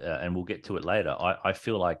 because and we'll get to it later. I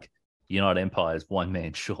feel like United Empire is one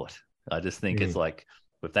man short. I just think it's like,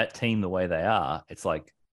 with that team the way they are, it's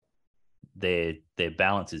like their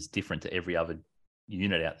balance is different to every other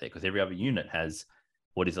unit out there, because every other unit has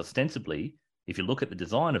what is ostensibly, if you look at the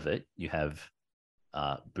design of it, you have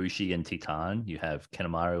Bushi and Titan, you have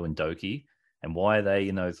Kanemaru and Doki. And why are they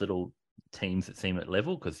in those little teams that seem at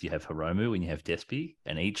level? Because you have Hiromu and you have Despi,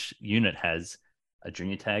 and each unit has a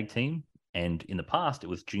junior tag team. And in the past, it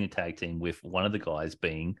was junior tag team with one of the guys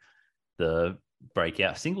being the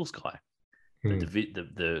breakout singles guy.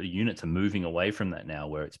 The units are moving away from that now,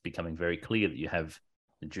 where it's becoming very clear that you have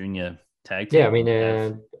the junior tag team. Yeah, I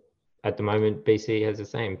mean, at the moment, BC has the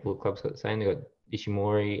same. Bullet Club's got the same. They've got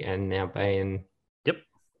Ishimori and now Bay, and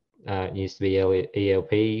it used to be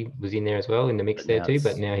ELP was in there as well in the mix there too,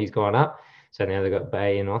 but now he's gone up. So now they've got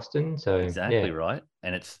Bay and Austin. So exactly right,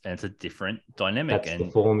 and it's a different dynamic. That's the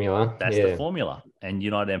formula. That's the formula. And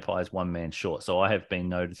United Empire is one man short. So I have been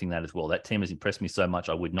noticing that as well. That team has impressed me so much.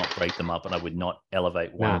 I would not break them up, and I would not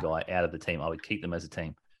elevate one guy out of the team. I would keep them as a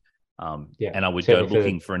team. And I would go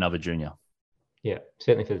looking for another junior. Yeah,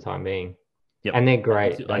 certainly for the time being. Yep. And they're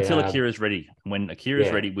great. Until Akira's ready. When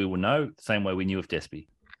Akira's ready, we will know the same way we knew of Despi.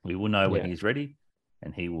 We will know when he's ready,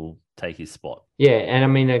 and he will take his spot. Yeah, and I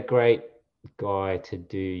mean, a great guy to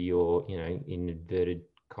do your, in inverted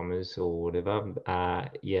commas or whatever,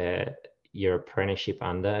 your apprenticeship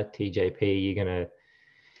under TJP, you're going to,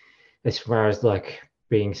 as far as like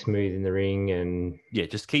being smooth in the ring and... Yeah,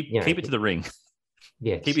 just keep it to the ring.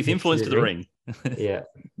 Yeah. Keep his influence to the ring. Yeah.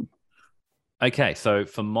 Okay, so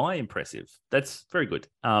for my impressive, that's very good.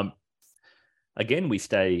 Again, we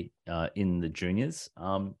stay in the juniors.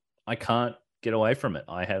 I can't get away from it.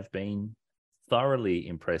 I have been thoroughly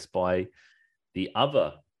impressed by the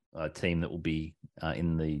other team that will be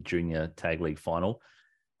in the junior tag league final,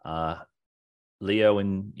 Leo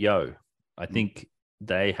and Yo. I think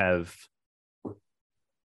they have...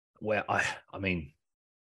 Well, I mean,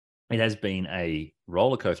 it has been a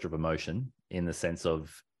roller coaster of emotion in the sense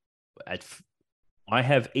of... I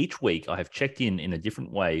have each week, I have checked in a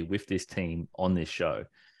different way with this team on this show.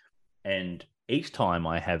 And each time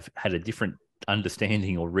I have had a different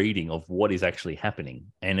understanding or reading of what is actually happening.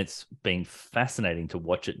 And it's been fascinating to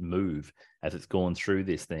watch it move as it's gone through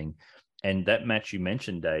this thing. And that match you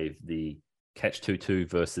mentioned, Dave, the Catch 2-2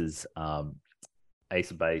 versus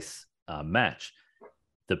Ace of Base match,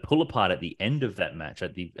 the pull apart at the end of that match,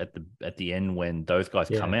 at the end when those guys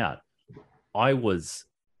come out,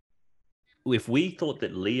 if we thought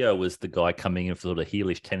that Leo was the guy coming in for sort of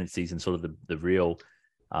heelish tendencies and sort of the real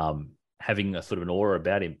having a sort of an aura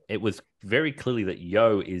about him, it was very clearly that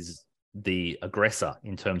Yo is the aggressor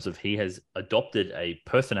in terms of he has adopted a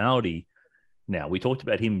personality. Now, we talked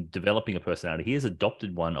about him developing a personality. He has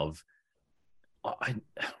adopted one of, I'm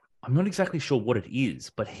not exactly sure what it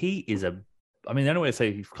is, but he is the only way to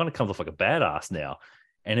say he kind of comes off like a badass now.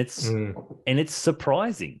 And it's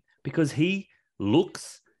surprising because he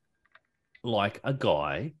looks like a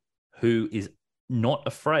guy who is not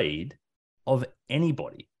afraid of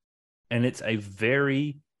anybody. And it's a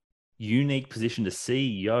very unique position to see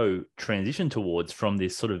Yo transition towards, from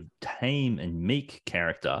this sort of tame and meek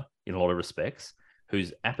character in a lot of respects,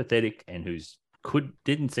 who's apathetic and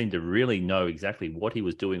didn't seem to really know exactly what he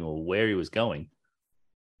was doing or where he was going,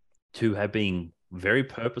 to have been very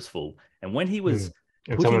purposeful. And when he was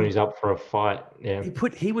someone who's up for a fight,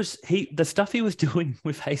 the stuff he was doing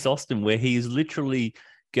with Ace Austin, where he is literally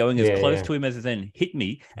going as close to him as then hit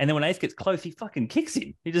me, and then when Ace gets close, he fucking kicks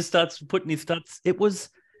him. He just starts putting his stunts. It was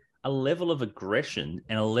a level of aggression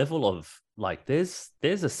and a level of like, there's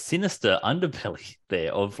a sinister underbelly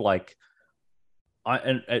there of like,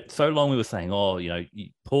 so long we were saying,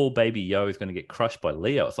 poor baby Yo is going to get crushed by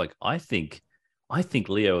Leo. It's like, I think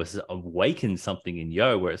Leo has awakened something in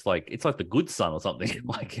Yo where it's like the good son or something.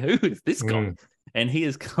 Like, who is this guy? And he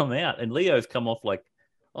has come out, and Leo's come off like,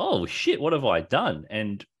 oh shit, what have I done?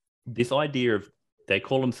 And this idea of, they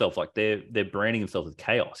call themselves like, they're branding themselves as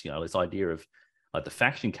Chaos, this idea of like the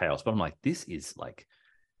faction Chaos. But I'm like, this is like,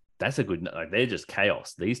 that's a good, like, they're just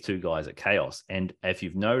Chaos. These two guys are Chaos. And if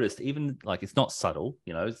you've noticed, even like, it's not subtle,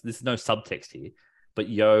 there's no subtext here, but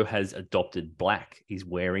Yo has adopted black. He's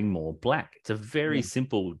wearing more black. It's a very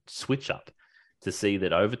simple switch up. to see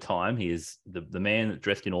that over time he is the man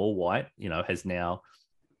dressed in all white, has now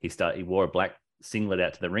he wore a black singlet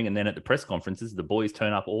out to the ring, and then at the press conferences the boys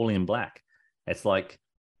turn up all in black. It's like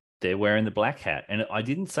they're wearing the black hat. And I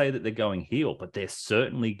didn't say that they're going heel, but they're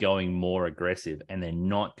certainly going more aggressive, and they're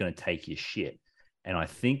not going to take your shit. And I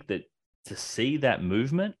think that to see that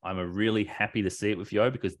movement, I'm really happy to see it with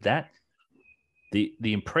Yo, because the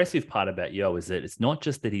impressive part about Yo is that it's not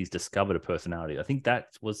just that he's discovered a personality. I think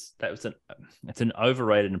it's an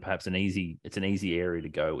overrated and perhaps an easy area to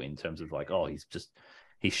go in terms of like, oh,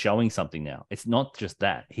 he's showing something now. It's not just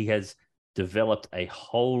that. He has developed a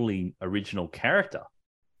wholly original character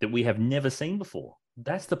that we have never seen before.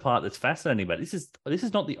 That's the part that's fascinating about it. This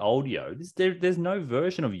is not the old Yo. There's no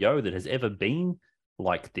version of Yo that has ever been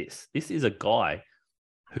like this. This is a guy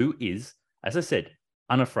who is, as I said,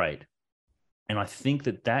 unafraid. And I think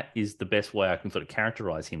that is the best way I can sort of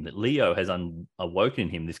characterize him, that Leo has awoken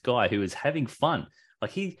him, this guy who is having fun.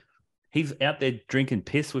 Like he's out there drinking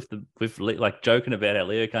piss with like joking about how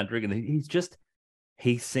Leo can't drink. And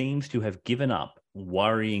he seems to have given up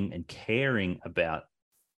worrying and caring about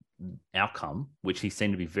outcome, which he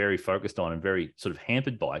seemed to be very focused on and very sort of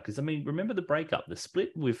hampered by. Because, I mean, remember the breakup, the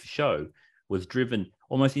split with Show was driven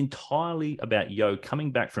almost entirely about Yo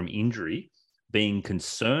coming back from injury, being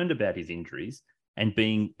concerned about his injuries and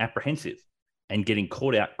being apprehensive and getting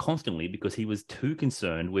caught out constantly because he was too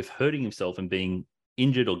concerned with hurting himself and being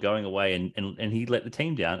injured or going away, and he let the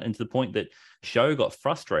team down, and to the point that Show got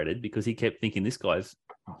frustrated because he kept thinking, this guy's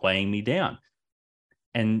weighing me down.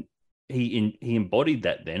 And he embodied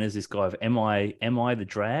that then as this guy of, am I the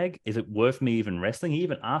drag? Is it worth me even wrestling? He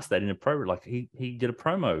even asked that in a promo. Like he did a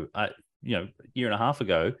promo a year and a half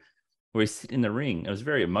ago where he's sitting in the ring. It was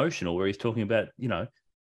very emotional, where he's talking about,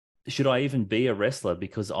 should I even be a wrestler,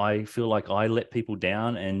 because I feel like I let people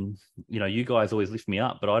down, and you guys always lift me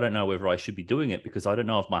up, but I don't know whether I should be doing it because I don't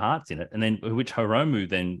know if my heart's in it. And then which Hiromu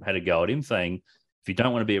then had a go at him saying, if you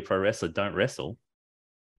don't want to be a pro wrestler, don't wrestle.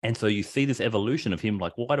 And so you see this evolution of him,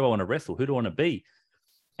 like, why do I want to wrestle? Who do I want to be?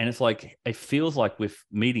 And it's like, it feels like with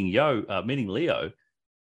meeting Leo,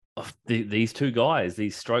 these two guys,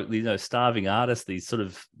 these starving artists, these sort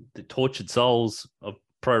of the tortured souls of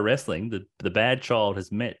pro wrestling, the bad child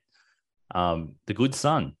has met the good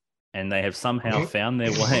son, and they have somehow found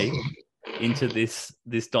their way into this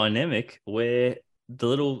dynamic where the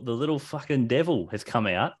little fucking devil has come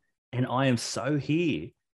out, and I am so here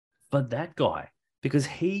for that guy, because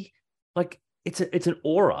he, like, it's an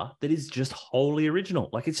aura that is just wholly original.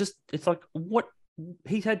 Like it's like, what,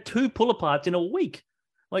 he's had 2 pull aparts in a week.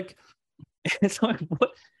 Like, it's like,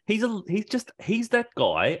 what, he's that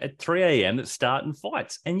guy at 3 a.m. that's starting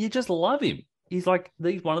fights, and you just love him. He's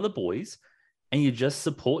one of the boys, and you just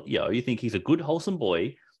support Yo. You think he's a good, wholesome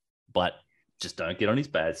boy, but just don't get on his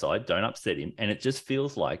bad side. Don't upset him. And it just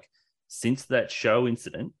feels like since that Show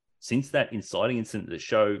incident, since that inciting incident that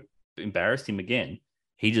Show embarrassed him again,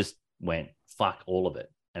 he just went, fuck all of it.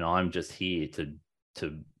 And I'm just here to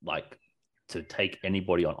take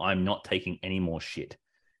anybody on. I'm not taking any more shit.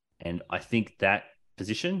 And I think that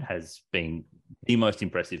position has been the most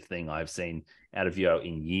impressive thing I've seen out of Yo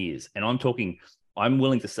in years. And I'm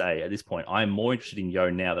willing to say at this point, I'm more interested in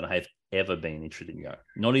Yo now than I have ever been interested in Yo.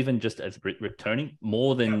 Not even just as returning,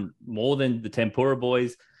 more than the Tempura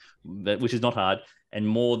Boys, which is not hard, and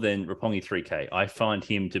more than Roppongi 3K. I find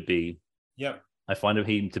him to be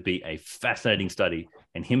a fascinating study.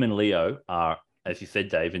 And him and Leo are, as you said,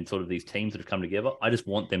 Dave, in sort of these teams that have come together. I just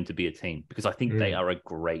want them to be a team because I think they are a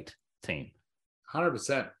great team.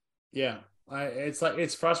 100%. Yeah.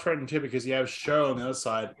 It's frustrating too, because you have Show on the other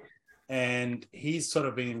side, and he's sort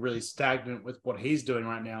of being really stagnant with what he's doing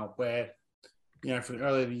right now, where, from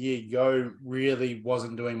earlier in the year, Yo really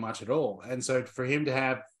wasn't doing much at all. And so for him to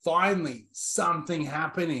have finally something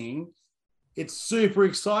happening, it's super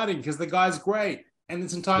exciting because the guy's great. And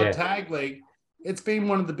this entire tag league, it's been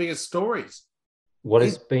one of the biggest stories. What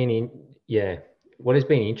has been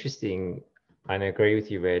interesting, and I agree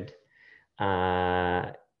with you, Red,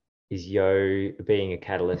 is Yo being a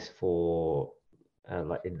catalyst for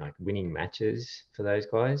winning matches for those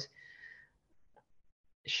guys.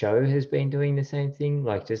 Show has been doing the same thing.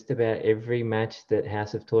 Like just about every match that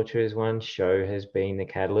House of Torture has won, Show has been the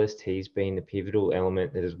catalyst. He's been the pivotal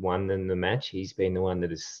element that has won them the match. He's been the one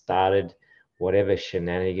that has started whatever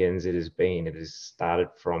shenanigans it has been. It has started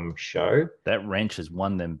from Show. That wrench has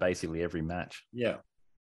won them basically every match. Yeah.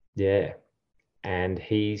 Yeah. And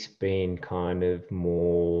he's been kind of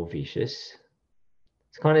more vicious.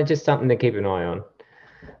 It's kind of just something to keep an eye on.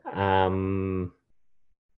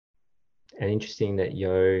 And interesting that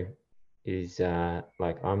Yo is I'm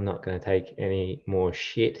not going to take any more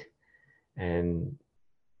shit, and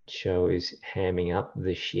Show is hamming up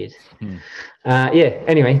the shit. Yeah.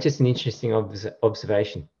 Anyway, just an interesting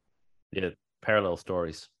observation. Yeah, parallel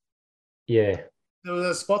stories. Yeah. There was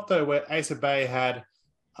a spot though where Ace of Bay had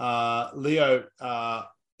Leo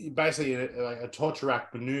basically a torture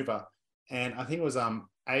rack maneuver, and I think it was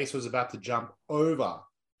Ace was about to jump over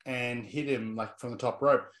and hit him like from the top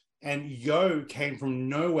rope, and Yo came from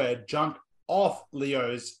nowhere, jumped off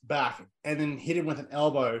Leo's back, and then hit him with an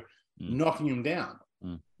elbow, knocking him down.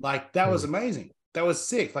 Like that was amazing. That was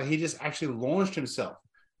sick. Like he just actually launched himself.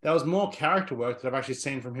 That was more character work that I've actually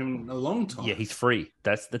seen from him in a long time. Yeah, he's free.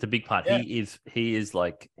 That's a big part. Yeah. He's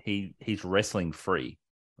wrestling free.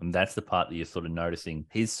 And that's the part that you're sort of noticing.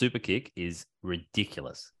 His super kick is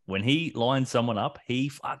ridiculous. When he lines someone up, he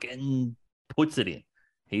fucking puts it in.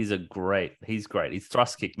 He's great. He's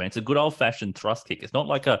thrust kick, man. It's a good old fashioned thrust kick. It's not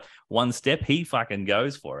like a one step. He fucking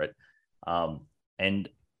goes for it. And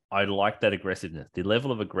I like that aggressiveness. The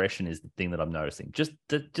level of aggression is the thing that I'm noticing.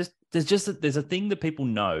 There's a thing that people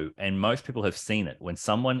know, and most people have seen it when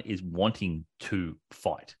someone is wanting to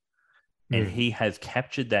fight, and he has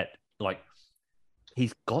captured that. Like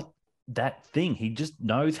he's got that thing. He just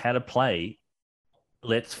knows how to play.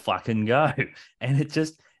 Let's fucking go. And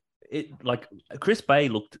like Chris Bay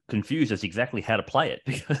looked confused as exactly how to play it,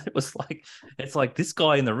 because it's like this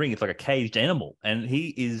guy in the ring. It's like a caged animal, and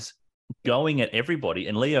he is going at everybody,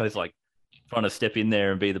 and Leo is like trying to step in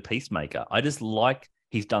there and be the peacemaker. I just like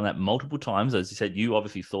he's done that multiple times. As you said, you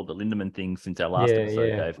obviously saw the Lindemann thing since our last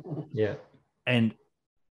episode, Dave. Yeah. And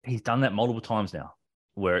he's done that multiple times now,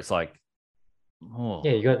 where it's like, oh.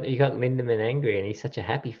 Yeah, you got Lindemann angry, and he's such a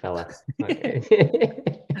happy fella.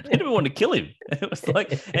 Lindemann wanted to kill him. It was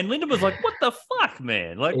like, and Lindemann was like, "What the fuck,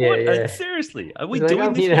 man? Like, what? Seriously, are we doing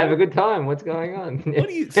I'm this? Here to have a good time. What's going on? What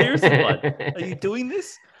are you seriously? What? Are you doing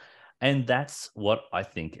this?" And that's what I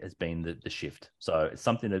think has been the shift. So it's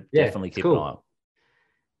something to definitely keep an eye on.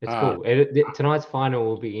 It's cool. Tonight's final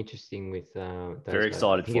will be interesting with those very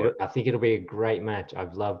excited for it. I think it'll be a great match.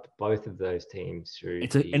 I've loved both of those teams through. I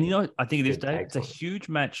think it is, Dave. It's a huge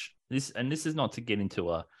match. This is not to get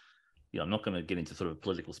into I'm not going to get into sort of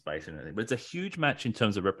political space or anything, but it's a huge match in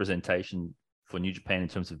terms of representation for New Japan in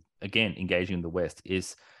terms of, again, engaging in the West.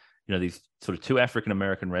 Is these sort of two African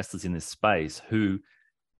American wrestlers in this space who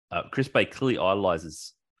Chris Bay clearly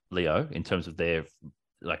idolizes Leo in terms of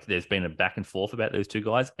there's been a back and forth about those two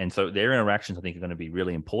guys. And so their interactions, I think, are going to be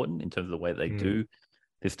really important in terms of the way they do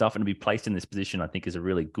this stuff, and to be placed in this position, I think, is a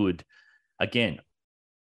really good, again,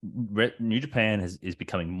 New Japan is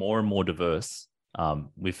becoming more and more diverse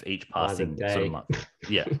with each passing sort of month.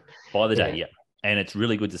 Yeah. By the day. Yeah. And it's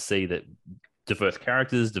really good to see that diverse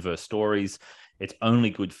characters, diverse stories. It's only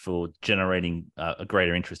good for generating a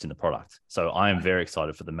greater interest in the product. So I am very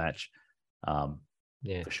excited for the match. For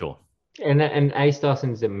sure. And Ace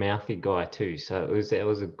Dawson's a mouthy guy too, so it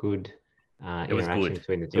was a good interaction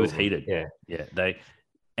between the two. It was heated. Yeah.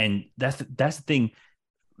 And that's the thing.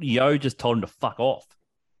 Yo just told him to fuck off.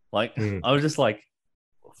 Like I was just like,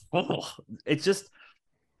 oh, it's just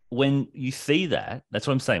when you see that. That's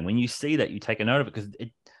what I'm saying. When you see that, you take a note of it, because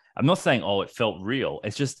I'm not saying it felt real.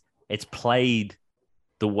 It's just. It's played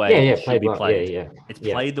the way it should be played. It's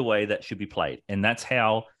played the way that should be played. And that's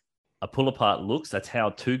how a pull apart looks. That's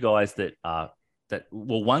how two guys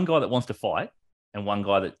one guy that wants to fight and one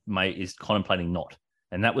guy that is contemplating not.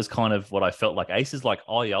 And that was kind of what I felt like. Ace is like,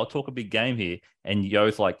 oh yeah, I'll talk a big game here. And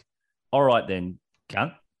Yo's like, all right then,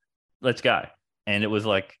 cunt, let's go. And it was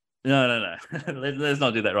like, no. Let's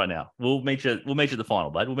not do that right now. We'll meet you at the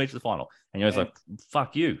final, bud. We'll meet you at the final. And Yo's like,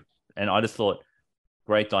 fuck you. And I just thought,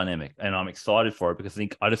 great dynamic, and I'm excited for it, because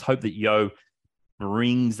I just hope that Yo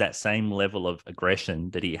brings that same level of aggression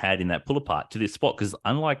that he had in that pull apart to this spot. Because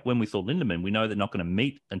unlike when we saw Lindemann, we know they're not going to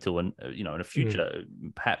meet until in a future,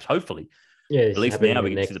 perhaps, hopefully. Yeah, at least now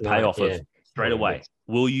we can see the payoff of straight away.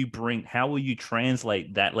 How will you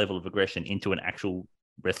translate that level of aggression into an actual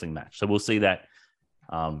wrestling match? So we'll see that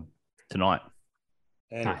tonight.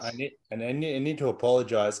 And nice. I need to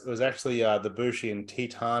apologize. It was actually the Bushi and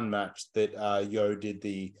Titan match that Yo did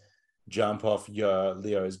the jump off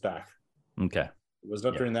Leo's back. Okay. It was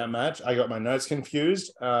not during that match. I got my notes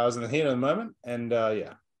confused. I was in the heat of the moment, and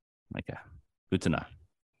Okay. Good to know.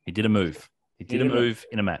 He did a move. He did a move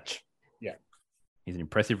in a match. Yeah. He's an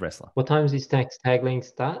impressive wrestler. What time does this tag league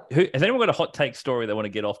start? Has anyone got a hot take story they want to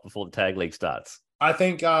get off before the tag league starts? I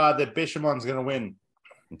think that Bishamon's going to win.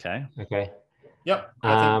 Okay. Yep.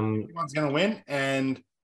 I think Bishamon's going to win, and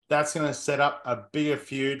that's going to set up a bigger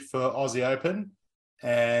feud for Aussie Open.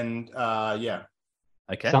 And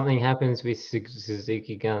Okay. Something happens with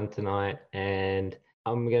Suzuki Gun tonight, and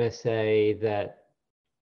I'm going to say that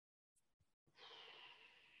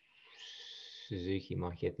Suzuki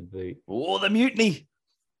might get the boot. Oh, the mutiny.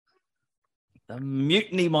 The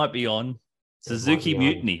mutiny might be on. Suzuki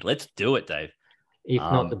mutiny. Let's do it, Dave. If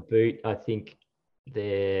not the boot, I think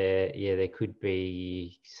there could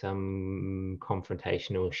be some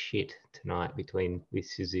confrontational shit tonight with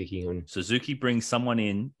Suzuki and Suzuki brings someone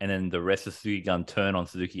in, and then the rest of Suzuki gun turn on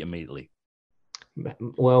Suzuki immediately.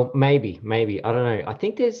 Well, maybe I don't know. I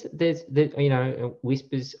think there's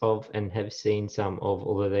whispers of, and have seen some of,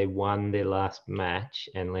 although they won their last match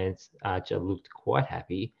and Lance Archer looked quite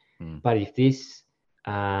happy. But if this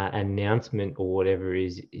announcement or whatever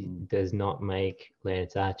does not make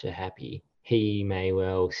Lance Archer happy, he may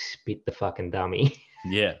well spit the fucking dummy.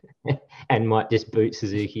 Yeah. And might just boot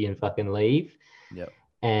Suzuki and fucking leave. Yep.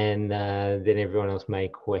 And then everyone else may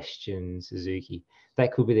question Suzuki.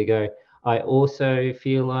 That could be the go. I also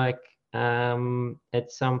feel like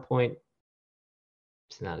at some point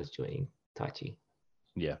Sonata's joining Taichi.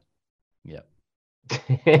 Yeah.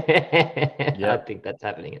 I think that's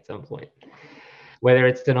happening at some point. Whether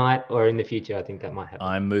it's tonight or in the future, I think that might happen.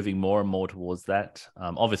 I'm moving more and more towards that.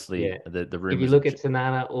 Obviously, the rumors. If you look at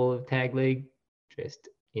Sonata, all of Tag League dressed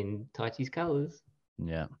in Taichi's colors.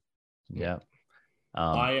 Yeah.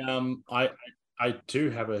 I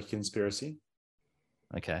do have a conspiracy.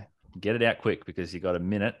 Okay, get it out quick because you got a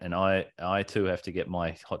minute, and I too have to get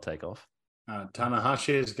my hot take off.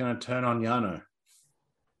 Tanahashi is going to turn on Yano.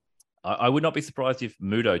 I would not be surprised if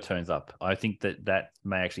Muto turns up. I think that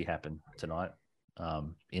may actually happen tonight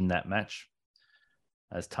in that match,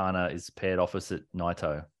 as Tana is paired opposite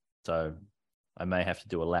Naito. So I may have to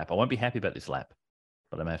do a lap. I won't be happy about this lap,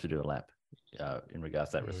 but I may have to do a lap in regards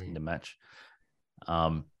to that in the match.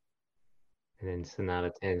 And then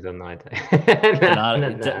Sonata turns on Naito.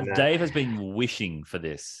 Dave has been wishing for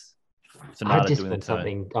this.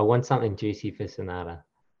 Sonata I want something juicy for Sonata.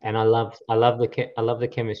 And I love the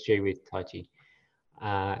chemistry with Taichi.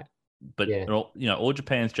 All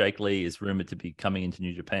Japan's Jake Lee is rumored to be coming into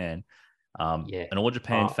New Japan. An All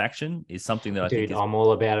Japan faction is something that I think I'm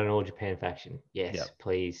all about an All Japan faction. Yes,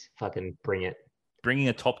 please fucking bring it. Bringing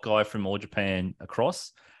a top guy from All Japan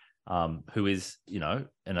across, who is an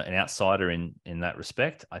outsider in that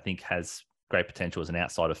respect, I think has great potential as an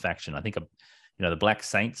outsider faction. I think the Black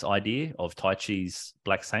Saints idea of Taichi's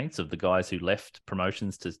Black Saints, of the guys who left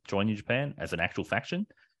promotions to join New Japan as an actual faction,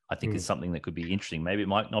 I think is something that could be interesting. Maybe it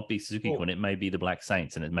might not be Suzuki-Gun, it may be the Black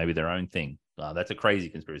Saints, and it may be their own thing. That's a crazy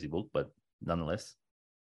conspiracy book, but nonetheless.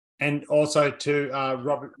 And also to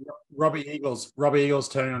Robbie Eagles. Robbie Eagles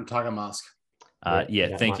turning on Tiger Mask.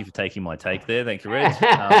 Thank you for taking my take there. Thank you, Red.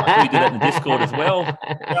 I thought you did that in the Discord as well.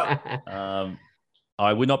 Yep.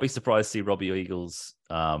 I would not be surprised to see Robbie Eagles.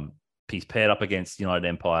 He's paired up against United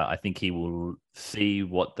Empire. I think he will see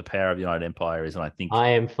what the power of United Empire is, and I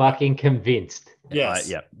am fucking convinced.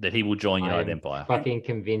 Yes, that he will join United Empire. Fucking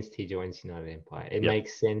convinced he joins United Empire. It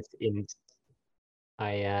makes sense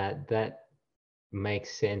that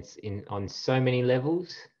makes sense on so many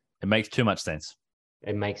levels. It makes too much sense.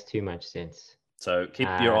 It makes too much sense. So keep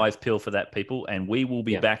your eyes peeled for that, people, and we will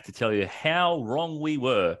be back to tell you how wrong we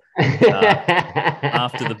were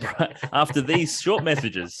after these short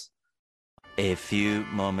messages. A few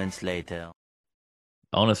moments later.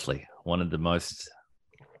 Honestly, one of the most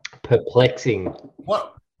perplexing.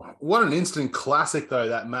 What an instant classic though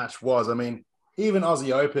that match was. I mean, even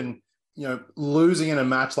Aussie Open, losing in a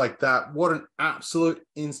match like that, what an absolute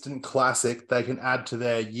instant classic they can add to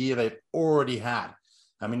their year they've already had.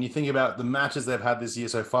 I mean, you think about the matches they've had this year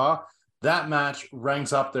so far, that match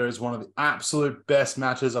ranks up there as one of the absolute best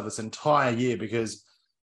matches of this entire year because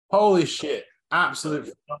holy shit,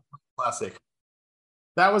 absolute classic.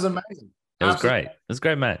 That was amazing. It was great. It was a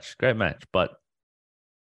great match. Great match. But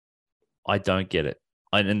I don't get it.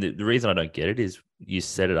 And the reason I don't get it is you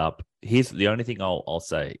set it up. Here's the only thing I'll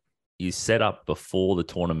say. You set up before the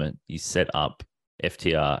tournament. You set up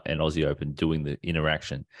FTR and Aussie Open doing the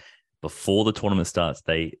interaction. Before the tournament starts,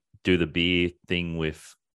 they do the beer thing with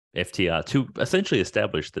FTR to essentially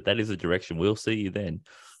establish that is the direction. We'll see you then.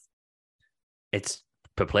 It's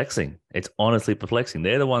perplexing. It's honestly perplexing.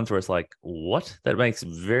 They're the ones where it's like, what? That makes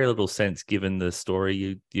very little sense given the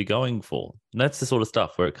story you're going for. And that's the sort of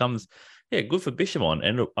stuff where it comes, good for Bishamon,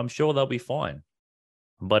 and I'm sure they'll be fine.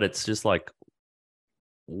 But it's just like,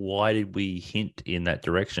 why did we hint in that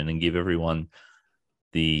direction and give everyone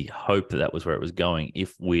the hope that was where it was going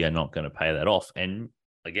if we are not going to pay that off? And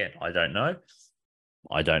again, I don't know.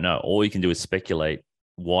 All you can do is speculate.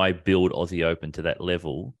 Why build Aussie Open to that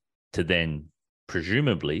level to then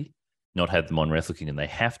presumably not have them on Wrestle Kingdom? They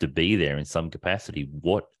have to be there in some capacity.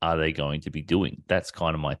 What are they going to be doing? That's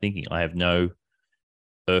kind of my thinking. I have no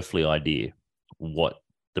earthly idea what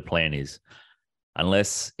the plan is.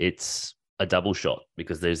 unless it's a double shot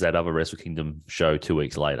because there's that other Wrestle Kingdom show 2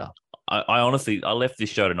 weeks later. I honestly, I left this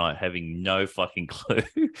show tonight having no fucking clue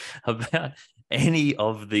about any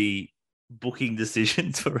of the booking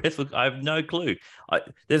decisions for Wrestle. I have no clue.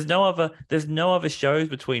 There's no other shows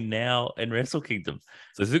between now and Wrestle Kingdom.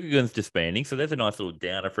 So Zukagun's disbanding. So there's a nice little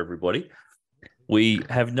downer for everybody. We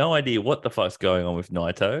have no idea what the fuck's going on with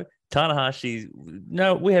Naito. Tanahashi,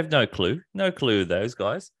 no, we have no clue. No clue with those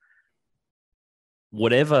guys.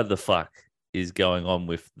 Whatever the fuck is going on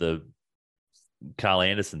with the Carl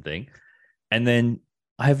Anderson thing. And then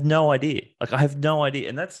I have no idea. Like, I have no idea.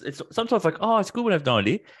 And it's sometimes like, oh, it's good when I have no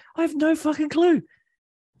idea. I have no fucking clue.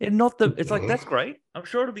 It's like, that's great. I'm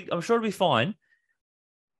sure it'll be fine.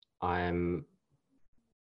 I'm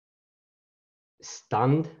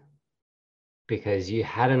stunned because you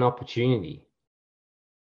had an opportunity.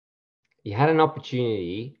 You had an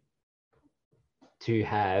opportunity to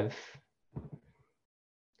have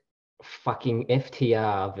fucking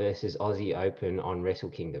FTR versus Aussie Open on Wrestle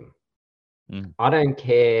Kingdom. I don't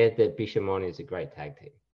care that Bishamon is a great tag team.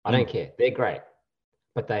 I don't care. They're great.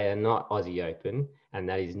 But they are not Aussie Open, and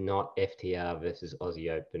that is not FTR versus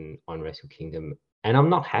Aussie Open on Wrestle Kingdom. And I'm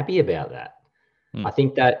not happy about that. I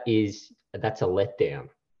think that's a letdown.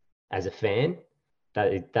 As a fan,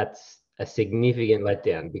 that's a significant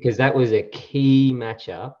letdown because that was a key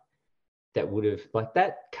matchup that would have, like,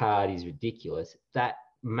 that card is ridiculous. That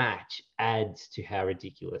match adds to how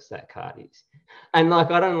ridiculous that card is. And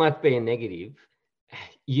like, I don't like being negative.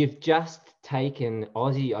 You've just taken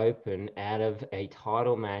Aussie Open out of a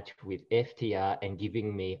title match with FTR and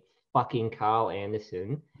giving me fucking Carl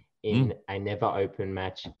Anderson in a never open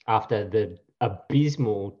match after the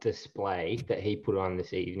abysmal display that he put on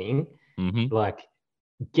this evening. Like,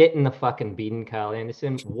 get in the fucking bin, Carl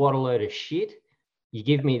Anderson. What a load of shit. You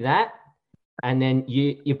give me that. And then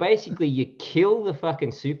you basically kill the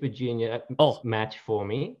fucking Super Junior match for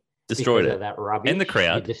me. Destroyed it. Of that rubbish. And the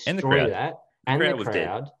crowd. You destroy that. And the was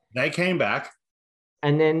crowd. Dead. They came back.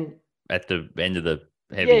 And then at the end of the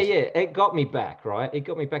heavies. Yeah, it got me back, right? It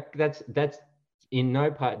got me back. That's in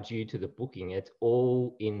no part due to the booking. It's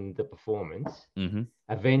all in the performance.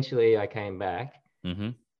 Eventually I came back.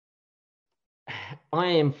 I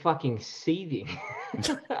am fucking seething.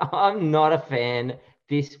 I'm not a fan.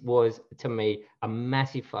 This was, to me, a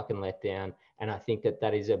massive fucking letdown. And I think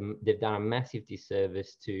that is they've done a massive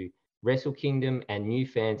disservice to Wrestle Kingdom and new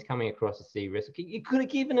fans coming across to see Wrestle Kingdom. You could have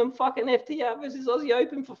given them fucking FTR versus Aussie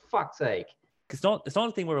Open, for fuck's sake. It's not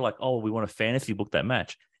a thing where we're like, oh, we want to fantasy book that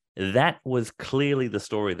match. That was clearly the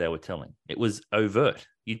story they were telling. It was overt.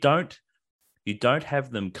 You don't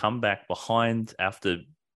have them come back behind after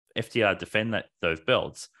FTR defend those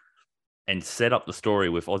belts and set up the story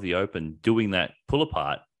with Aussie Open doing that pull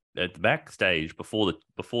apart at the backstage before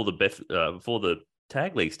the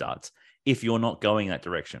tag league starts. If you're not going that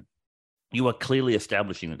direction, you are clearly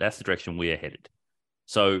establishing that that's the direction we are headed.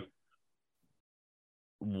 So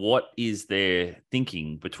what is their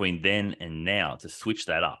thinking between then and now to switch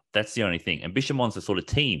that up? That's the only thing. And Bishamon's the sort of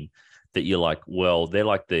team that you're like, well, they're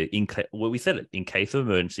like we said it, in case of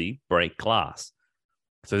emergency, break glass.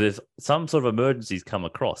 So there's some sort of emergencies come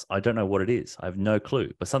across. I don't know what it is. I have no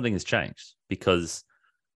clue, but something has changed because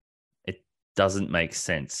it doesn't make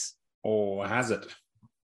sense. Or has it?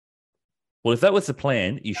 Well, if that was the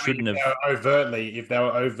plan, you shouldn't have. If they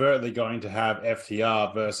were overtly going to have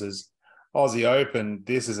FTR versus Aussie Open,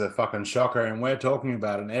 this is a fucking shocker, and we're talking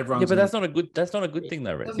about it. And everyone's but that's not a good thing,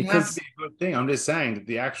 though, Red. It doesn't have to be a good thing. I'm just saying that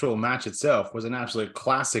the actual match itself was an absolute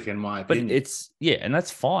classic, in my opinion. But and that's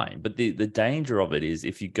fine. But the danger of it is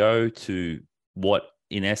if you go to what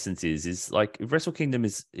in essence is like Wrestle Kingdom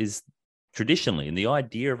is traditionally, and the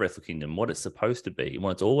idea of Wrestle Kingdom, what it's supposed to be, and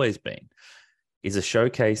what it's always been, is a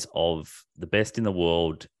showcase of the best in the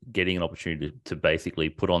world getting an opportunity to basically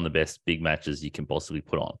put on the best big matches you can possibly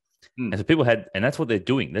put on. And so people and that's what they're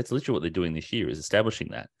doing. That's literally what they're doing this year, is establishing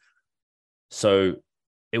that. So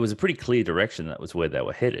it was a pretty clear direction. That was where they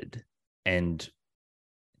were headed. And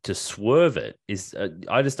to swerve it is,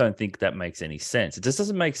 I just don't think that makes any sense. It just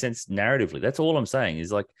doesn't make sense narratively. That's all I'm saying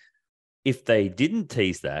is, like, if they didn't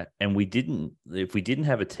tease that and if we didn't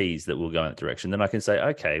have a tease that we'll go in that direction, then I can say,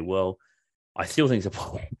 okay, well, I still think it's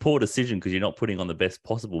a poor decision because you're not putting on the best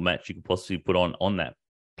possible match you can possibly put on that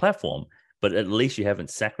platform. But at least you haven't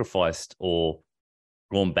sacrificed or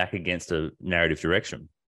gone back against a narrative direction.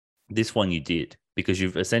 This one you did, because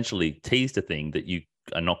you've essentially teased a thing that you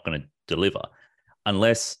are not going to deliver.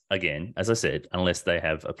 Unless, again, as I said, unless they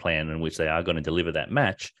have a plan in which they are going to deliver that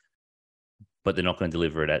match, but they're not going to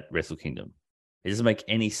deliver it at Wrestle Kingdom. It doesn't make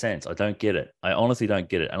any sense. I don't get it. I honestly don't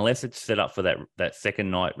get it unless it's set up for that second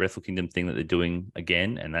night Wrestle Kingdom thing that they're doing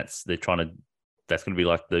again, and that's going to be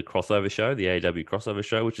like the crossover show, the AEW crossover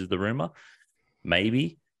show, which is the rumor.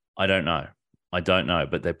 Maybe. I don't know,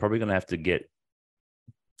 but they're probably going to have to get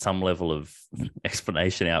some level of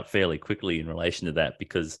explanation out fairly quickly in relation to that,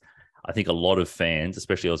 because I think a lot of fans,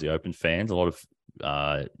 especially Aussie Open fans, a lot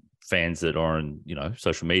of fans that are on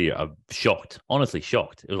social media are shocked, honestly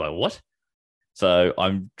shocked. It was like, what? So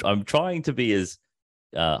I'm trying to be as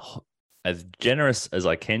generous as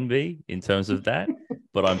I can be in terms of that,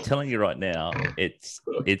 but I'm telling you right now,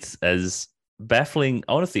 it's as baffling.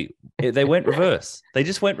 Honestly, they went reverse. They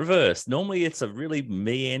just went reverse. Normally, it's a really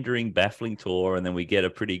meandering, baffling tour, and then we get a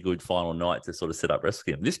pretty good final night to sort of set up Wrestle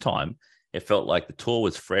Kingdom. This time, it felt like the tour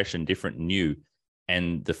was fresh and different and new,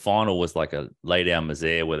 and the final was like a lay down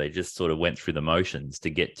misère where they just sort of went through the motions to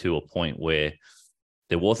get to a point where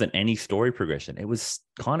there wasn't any story progression. It was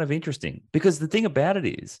kind of interesting because the thing about it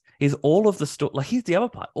is all of the story, like here's the other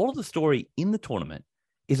part, all of the story in the tournament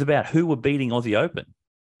is about who were beating Aussie Open.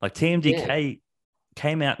 Like TMDK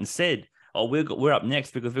came out and said, "Oh, we're up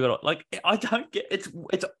next because we got like." I don't get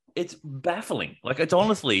it's baffling. Like it's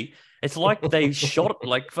honestly, it's like they shot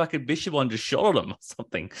like fucking Bishamon just shot at them or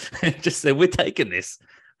something. Just said we're taking this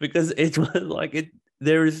because it was like it.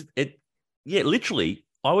 There is it. Yeah, literally.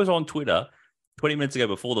 I was on Twitter 20 minutes ago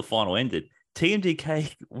before the final ended.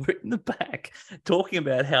 TMDK were in the back talking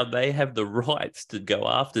about how they have the rights to go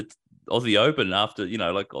after Aussie Open after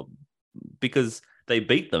because they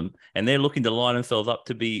beat them and they're looking to line themselves up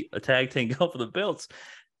to be a tag team go for the belts.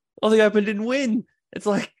 Aussie Open didn't win. It's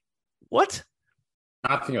like, what?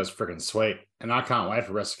 I think it was freaking sweet, and I can't wait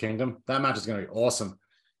for Wrestle Kingdom. That match is going to be awesome.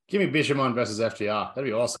 Give me Bishamon versus FTR. That'd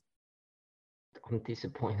be awesome. I'm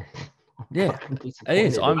disappointed. Yeah, it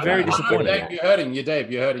is. I'm very disappointed.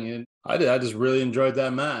 Dave, you're hurting. I just really enjoyed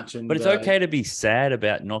that match. But it's okay to be sad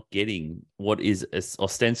about not getting what is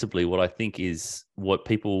ostensibly what I think is what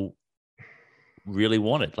people really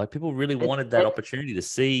wanted. Like people really wanted that opportunity to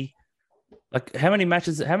see. Like how many times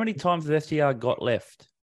has FTR got left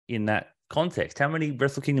in that context? How many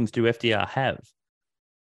Wrestle Kingdoms do FTR have?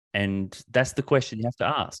 And that's the question you have to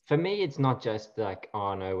ask. For me, it's not just like,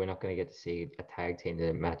 oh no, we're not going to get to see a tag team in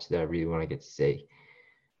a match that I really want to get to see.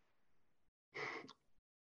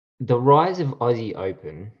 The rise of Aussie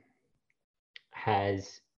Open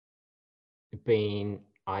has been,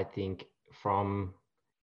 I think, from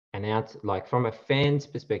a fan's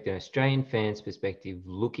perspective, an Australian fan's perspective,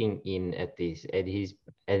 looking in at this,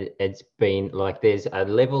 it's been like there's a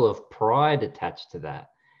level of pride attached to that.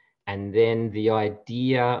 And then the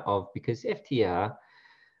idea of, because FTR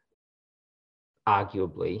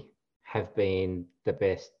arguably have been the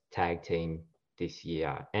best tag team this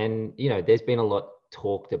year. And, there's been a lot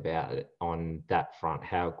talked about it on that front,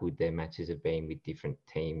 how good their matches have been with different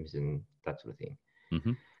teams and that sort of thing.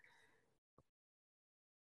 Mm-hmm.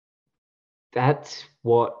 That's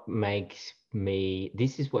what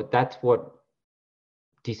that's what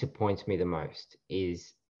disappoints me the most,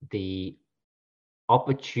 is the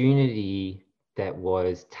opportunity that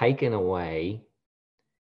was taken away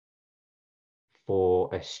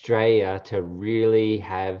for Australia to really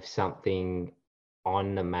have something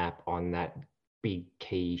on the map on that big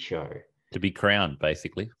key show. To be crowned,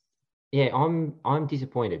 basically. Yeah, I'm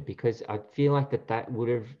disappointed because I feel like that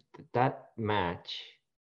match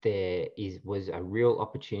was a real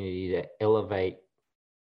opportunity to elevate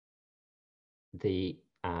the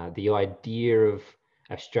idea of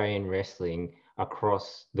Australian wrestling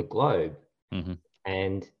across the globe. Mm-hmm.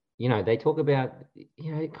 And they talk about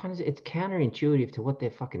it's counterintuitive to what they're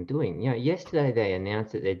fucking doing. Yesterday they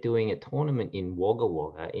announced that they're doing a tournament in Wagga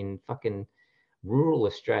Wagga in fucking rural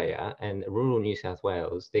Australia and rural New South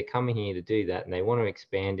Wales. They're coming here to do that, and they want to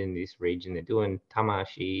expand in this region. They're doing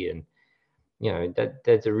Tamashi, and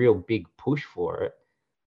that's a real big push for it.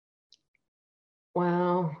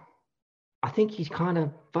 Well, I think he's kind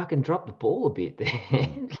of fucking dropped the ball a bit there.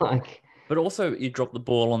 But also you dropped the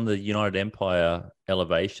ball on the United Empire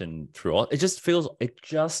elevation throughout. It just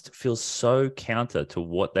feels so counter to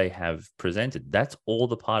what they have presented. That's all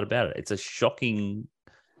the part about it. It's a shocking.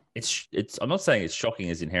 I'm not saying it's shocking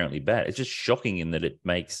as inherently bad. It's just shocking in that it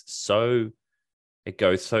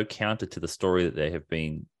goes so counter to the story that they have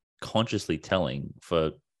been consciously telling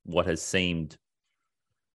for what has seemed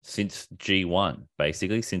since G1,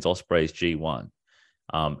 basically since Ospreay's G1,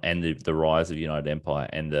 and the rise of United Empire,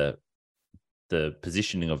 and the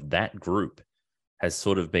positioning of that group has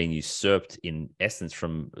sort of been usurped in essence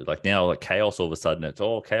from now Chaos. All of a sudden,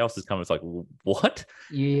 Chaos is coming. It's like, what?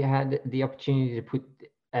 You had the opportunity to put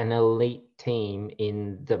an elite team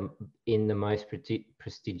in the most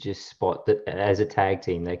prestigious spot that as a tag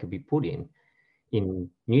team they could be put in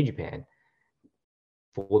New Japan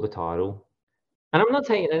for the title. And I'm not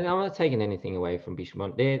taking anything away from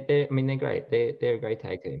Bishamon. They're great. They're a great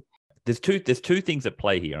tag team. There's two things at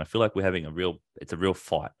play here, and I feel like we're having a real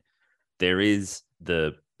fight. There is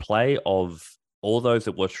the play of all those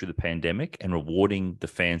that watched through the pandemic and rewarding the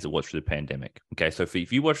fans that watched through the pandemic. Okay, so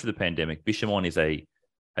if you watch through the pandemic, Bishamon is a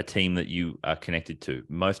team that you are connected to.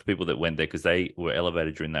 Most people that went there, because they were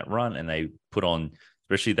elevated during that run, and they put on,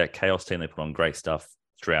 especially that Chaos team, they put on great stuff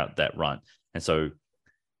throughout that run. And so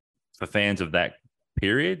for fans of that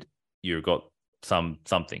period, you've got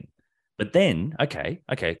something. But then, okay,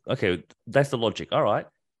 that's the logic. All right.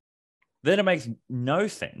 Then it makes no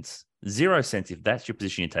sense, zero sense, if that's your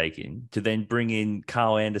position you're taking, to then bring in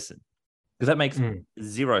Carl Anderson. Because that makes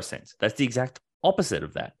zero sense. That's the exact opposite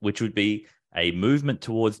of that, which would be a movement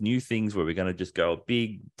towards new things where we're going to just go a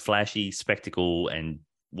big, flashy spectacle and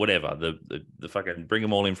whatever, the fucking bring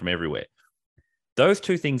them all in from everywhere. Those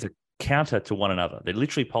two things are counter to one another. They're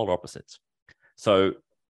literally polar opposites. So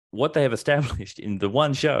what they have established in the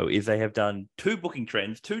one show is they have done two booking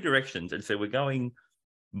trends, two directions, and so we're going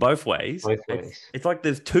both ways. It's like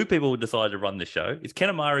there's two people who decided to run the show. It's Ken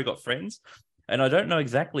Omari got friends, and I don't know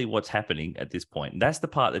exactly what's happening at this point. And that's the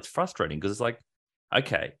part that's frustrating, because it's like,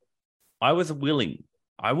 okay, I was willing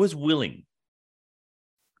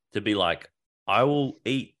to be like, I will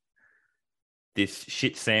eat this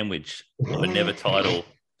shit sandwich of a never title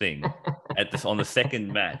thing on the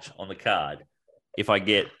second match on the card if I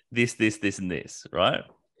get this, and this, right?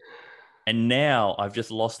 And now I've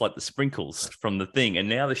just lost like the sprinkles from the thing, and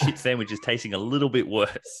now the shit sandwich is tasting a little bit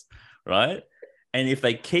worse, right? And if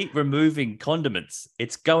they keep removing condiments,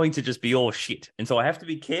 it's going to just be all shit. And so I have to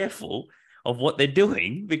be careful of what they're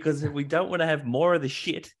doing, because we don't want to have more of the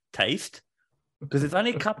shit taste, because there's only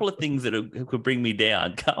a couple of things that could bring me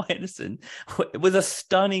down. Carl Anderson, it was a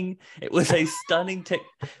stunning tech.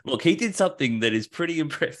 Look, he did something that is pretty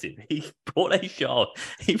impressive. He brought a show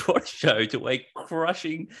to a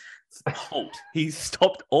crushing halt. He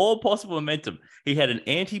stopped all possible momentum. He had an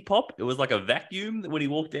anti-pop. It was like a vacuum when he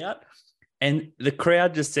walked out. And the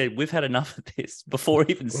crowd just said, we've had enough of this, before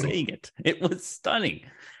even seeing it. It was stunning.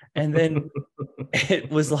 And then it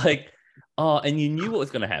was like, oh, and you knew what was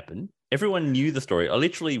going to happen. Everyone knew the story. I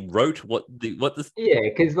literally wrote what the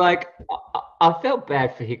because like I felt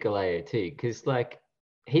bad for Hikuleo too, because like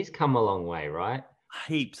he's come a long way, right?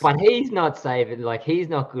 Heaps, but he's not saving. Like he's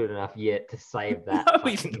not good enough yet to save that. No,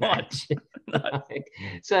 he's not. No.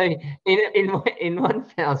 So in one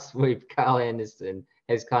foul swoop, Carl Anderson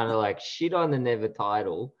has kind of like shit on the Never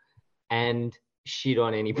title and shit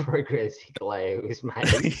on any progress Hikuleo has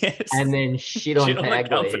made, yes. And then shit on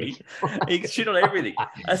Tag League. He shit on everything.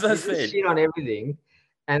 As I said, shit on everything,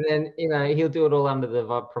 and then he'll do it all under the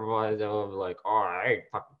proviso of like, oh, I ain't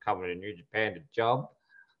fucking coming to New Japan to job.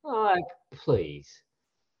 Like, please,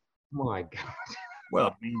 my God. Well,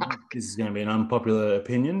 I mean, this is going to be an unpopular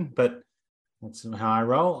opinion, but that's how I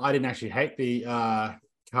roll. I didn't actually hate the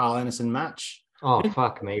Carl Anderson match. Oh,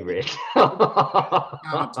 fuck me, Rick. The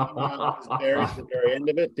very end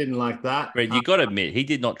of it. Didn't like that. Red, you got to admit, he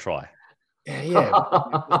did not try. Yeah.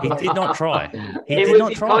 He did not try. Was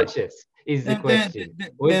he conscious, is the question.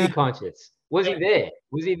 Was he conscious? Was he there?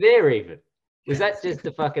 Was he there even? Was that just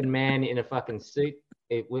a fucking man in a fucking suit?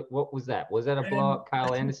 What was that? Was that a blow-up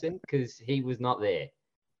Carl Anderson? Because he was not there.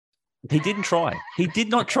 He didn't try. He did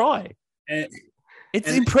not try. It's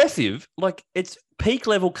impressive. Like, it's peak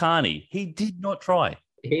level Carney. He did not try.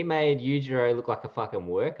 He made Yujiro look like a fucking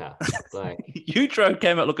worker. Like Yujiro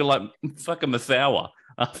came out looking like fucking Masawa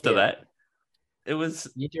after that. It was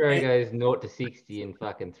Yujiro goes 0 to 60 in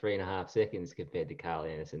fucking 3.5 seconds compared to Carl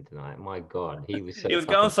Anderson tonight. My God, he was so. He was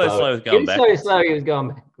going so slow. He was going back. So slow. He was going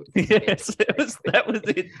backwards. Yes, that was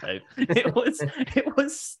it, Dave. It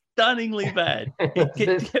was stunningly bad.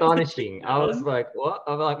 It's astonishing. I was like, what?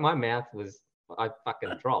 I was like, my mouth was. I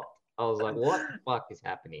fucking dropped. I was like, what the fuck is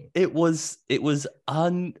happening? It was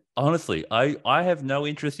honestly, I have no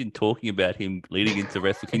interest in talking about him leading into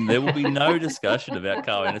Wrestle Kingdom. There will be no discussion about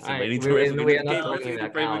Carl Anderson leading to Wrestle Kingdom. We are not talking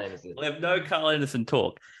about Carl Anderson. We'll have no Carl Anderson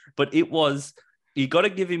talk. But it was, you got to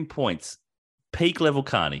give him points. Peak level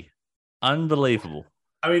Carney. Unbelievable.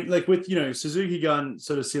 I mean, like with, Suzuki Gun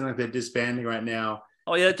sort of seeming like they're disbanding right now.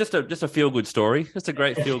 Oh, yeah, just a feel-good story. Just a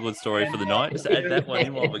great feel-good story for the night. Just add that one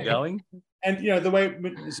in while we're going. And, the way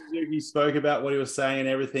Suzuki spoke about what he was saying and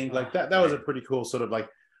everything, like that was a pretty cool sort of like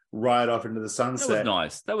right off into the sunset. That was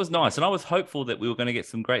nice. That was nice. And I was hopeful that we were going to get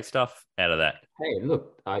some great stuff out of that. Hey,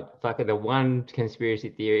 look, fucking the one conspiracy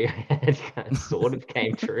theory I had sort of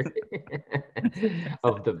came true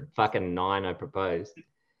of the fucking 9 I proposed.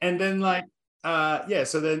 And then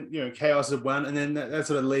so then, Chaos had won, and then that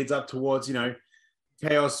sort of leads up towards,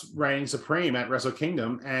 Chaos reigning supreme at Wrestle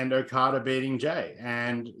Kingdom and Okada beating Jay,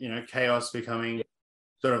 and, Chaos becoming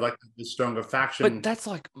sort of like the stronger faction. But that's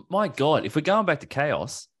like, my God, if we're going back to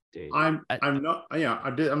Chaos, Dude. I'm not,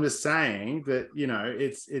 I'm just saying that,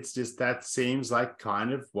 it's just, that seems like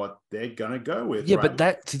kind of what they're gonna go with. Yeah, right?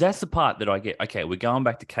 but that's the part that I get. Okay, we're going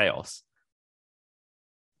back to Chaos.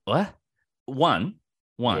 What? One,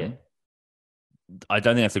 yeah. I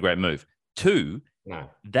don't think that's a great move. 2, no,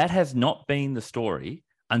 that has not been the story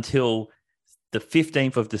until the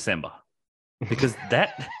 15th of December. Because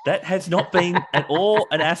that has not been at all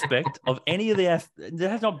an aspect of any of the it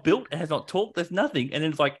has not built, it has not talked, there's nothing. And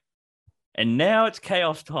it's like, and now it's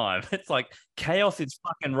Chaos time. It's like Chaos is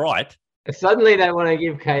fucking right. Suddenly they want to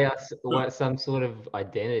give Chaos some sort of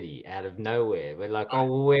identity out of nowhere. We're like,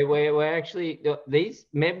 oh, we're actually these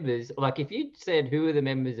members. Like, if you said who are the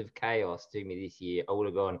members of Chaos to me this year, I would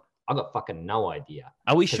have gone, I got fucking no idea.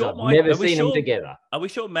 Are we sure? I've never seen them together. Are we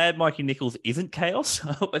sure Mad Mikey Nichols isn't Chaos?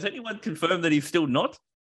 Has anyone confirmed that he's still not?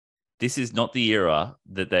 This is not the era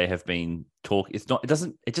that they have been talking. It's not.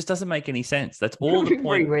 It just doesn't make any sense. That's all the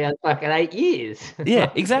point. Around fucking 8 years. Yeah,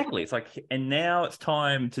 exactly. It's like, and now it's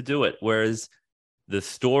time to do it. Whereas the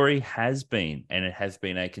story has been, and it has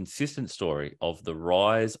been a consistent story of the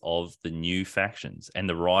rise of the new factions and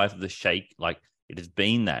the rise of the Sheik. Like, it has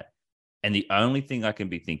been that. And the only thing I can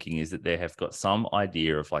be thinking is that they have got some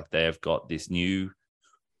idea of, like, they have got this new,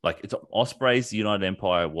 like, it's Ospreay's United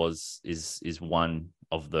Empire is one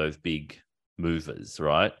of those big movers,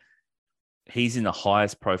 right? He's in the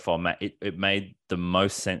highest profile match. It made the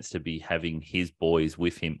most sense to be having his boys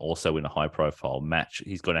with him also in a high profile match.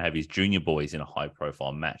 He's going to have his junior boys in a high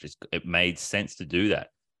profile match. It made sense to do that.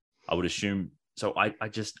 I would assume. So I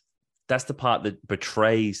just, that's the part that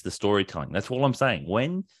betrays the storytelling. That's all I'm saying.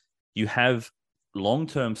 When you have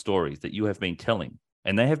long-term stories that you have been telling,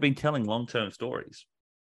 and they have been telling long-term stories,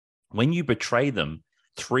 when you betray them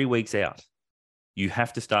 3 weeks out, you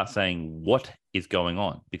have to start saying what is going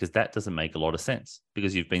on, because that doesn't make a lot of sense,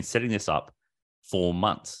 because you've been setting this up for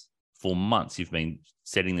months. For months, you've been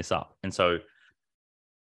setting this up. And so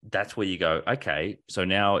that's where you go, okay, so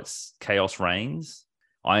now it's Chaos reigns.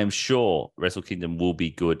 I am sure Wrestle Kingdom will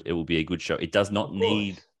be good. It will be a good show. It does not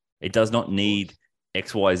need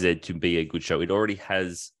XYZ to be a good show. It already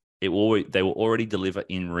has. They will already deliver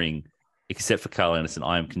in ring, except for Carl Anderson.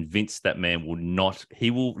 I am convinced that man will not. He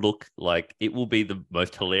will look like, it will be the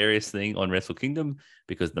most hilarious thing on Wrestle Kingdom,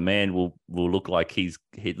 because the man will look like he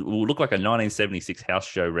will look like a 1976 house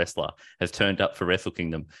show wrestler has turned up for Wrestle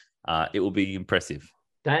Kingdom. It will be impressive.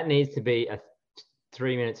 That needs to be a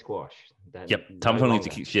 3-minute squash. Tama needs to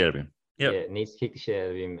kick the shit out of him. Yep. Yeah, it needs to kick the shit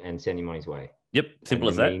out of him and send him on his way. Yep, simple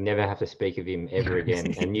as that. You never have to speak of him ever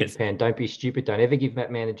again. And New Japan, don't be stupid. Don't ever give that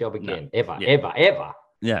man a job again. No. Ever.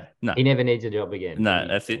 Yeah, no. He never needs a job again. No,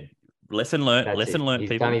 that's it. Lesson learned. He's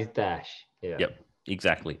people. Done his dash. Yeah. Yep,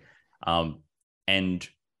 exactly. And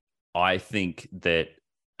I think that,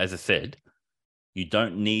 as I said, you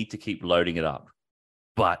don't need to keep loading it up,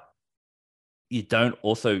 but you don't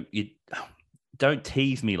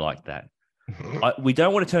tease me like that. We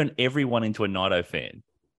don't want to turn everyone into a Naito fan.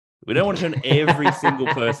 We don't want to turn every single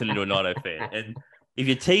person into a Naito fan. And if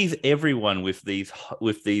you tease everyone with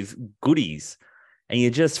these goodies, and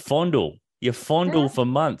you just fondle for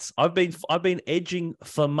months. I've been edging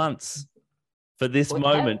for months for this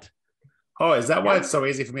moment. Oh, is that why it's so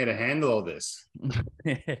easy for me to handle all this?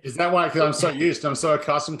 Is that why? Because I'm so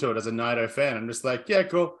accustomed to it as a Naito fan. I'm just like, yeah,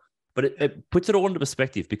 cool. But it puts it all into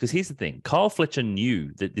perspective, because here's the thing. Kyle Fletcher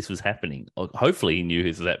knew that this was happening. Or hopefully he knew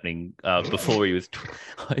this was happening before he was...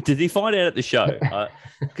 Did he find out at the show?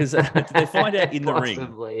 Because did they find out in the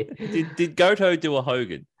ring? Did Goto do a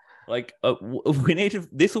Hogan? Like, we need to...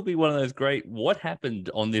 This will be one of those great... What happened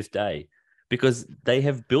on this day? Because they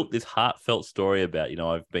have built this heartfelt story about,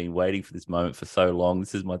 I've been waiting for this moment for so long.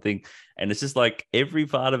 This is my thing. And it's just like every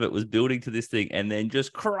part of it was building to this thing, and then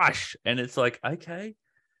just crush. And it's like, okay...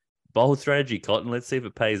 Bold strategy, Cotton. Let's see if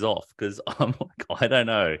it pays off, because I'm like, I don't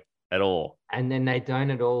know at all. And then they don't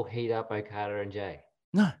at all heat up Okada and Jay.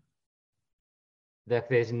 No. Like,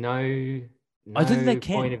 there's no I don't think they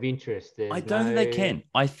can. Point of interest. I don't think they can.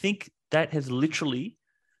 I think that has literally.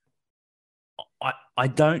 I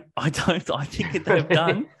think that they've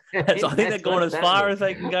done. I think they've gone as far as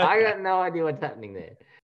they can go. I got no idea what's happening there.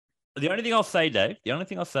 The only thing I'll say, Dave,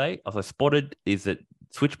 as I spotted, is that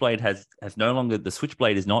Switchblade has no longer, the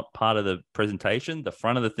Switchblade is not part of the presentation. The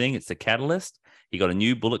front of the thing, it's the Catalyst. He got a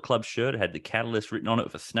new Bullet Club shirt. It had the Catalyst written on it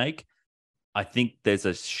with a snake. I think there's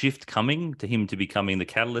a shift coming to him to becoming the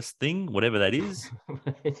Catalyst thing, whatever that is.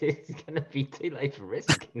 It's going to be too late for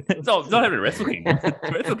Wrestle Kingdom. It's not having Wrestle Kingdom.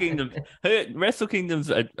 Wrestle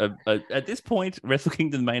Kingdom's at this point, Wrestle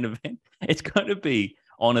Kingdom main event. It's going to be,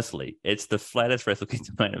 honestly, it's the flattest Wrestle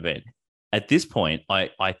Kingdom main event. At this point,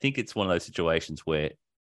 I think it's one of those situations where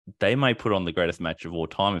they may put on the greatest match of all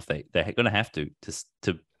time if they're going to have to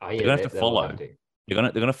they're going to have to follow. They're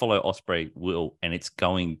going to follow Ospreay will, and it's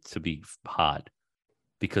going to be hard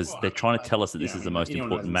because they're trying to tell us that this is the most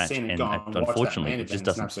important match, and unfortunately, it just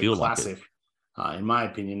doesn't feel like it. In my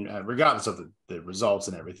opinion, regardless of the results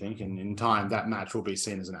and everything, and in time, that match will be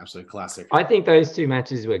seen as an absolute classic. I think those two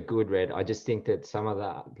matches were good, Red. I just think that some of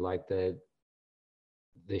that, like the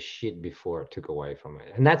shit before it took away from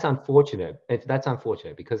it, and that's unfortunate. That's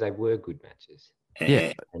unfortunate because they were good matches.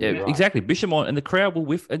 Yeah, right. Exactly. Bishamon and the crowd will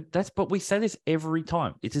whiff. And but we say this every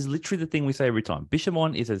time. It is literally the thing we say every time.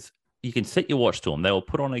 Bishamon is as you can set your watch to them. They will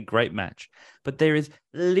put on a great match, but there is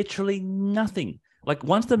literally nothing. Like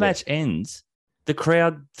once the match ends, the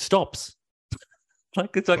crowd stops.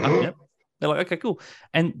 Like it's like, oh, yep. They're like, okay, cool,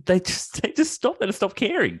 and they just stop. They just stop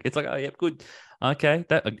caring. It's like, oh, yep, good, okay.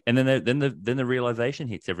 That and then the realization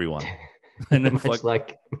hits everyone. And much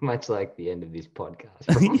like the end of this podcast,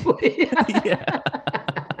 probably. Yeah.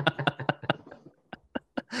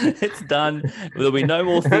 It's done. There'll be no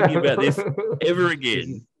more thinking about this ever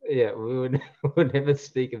again. Yeah, we'll never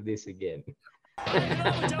speak of this again.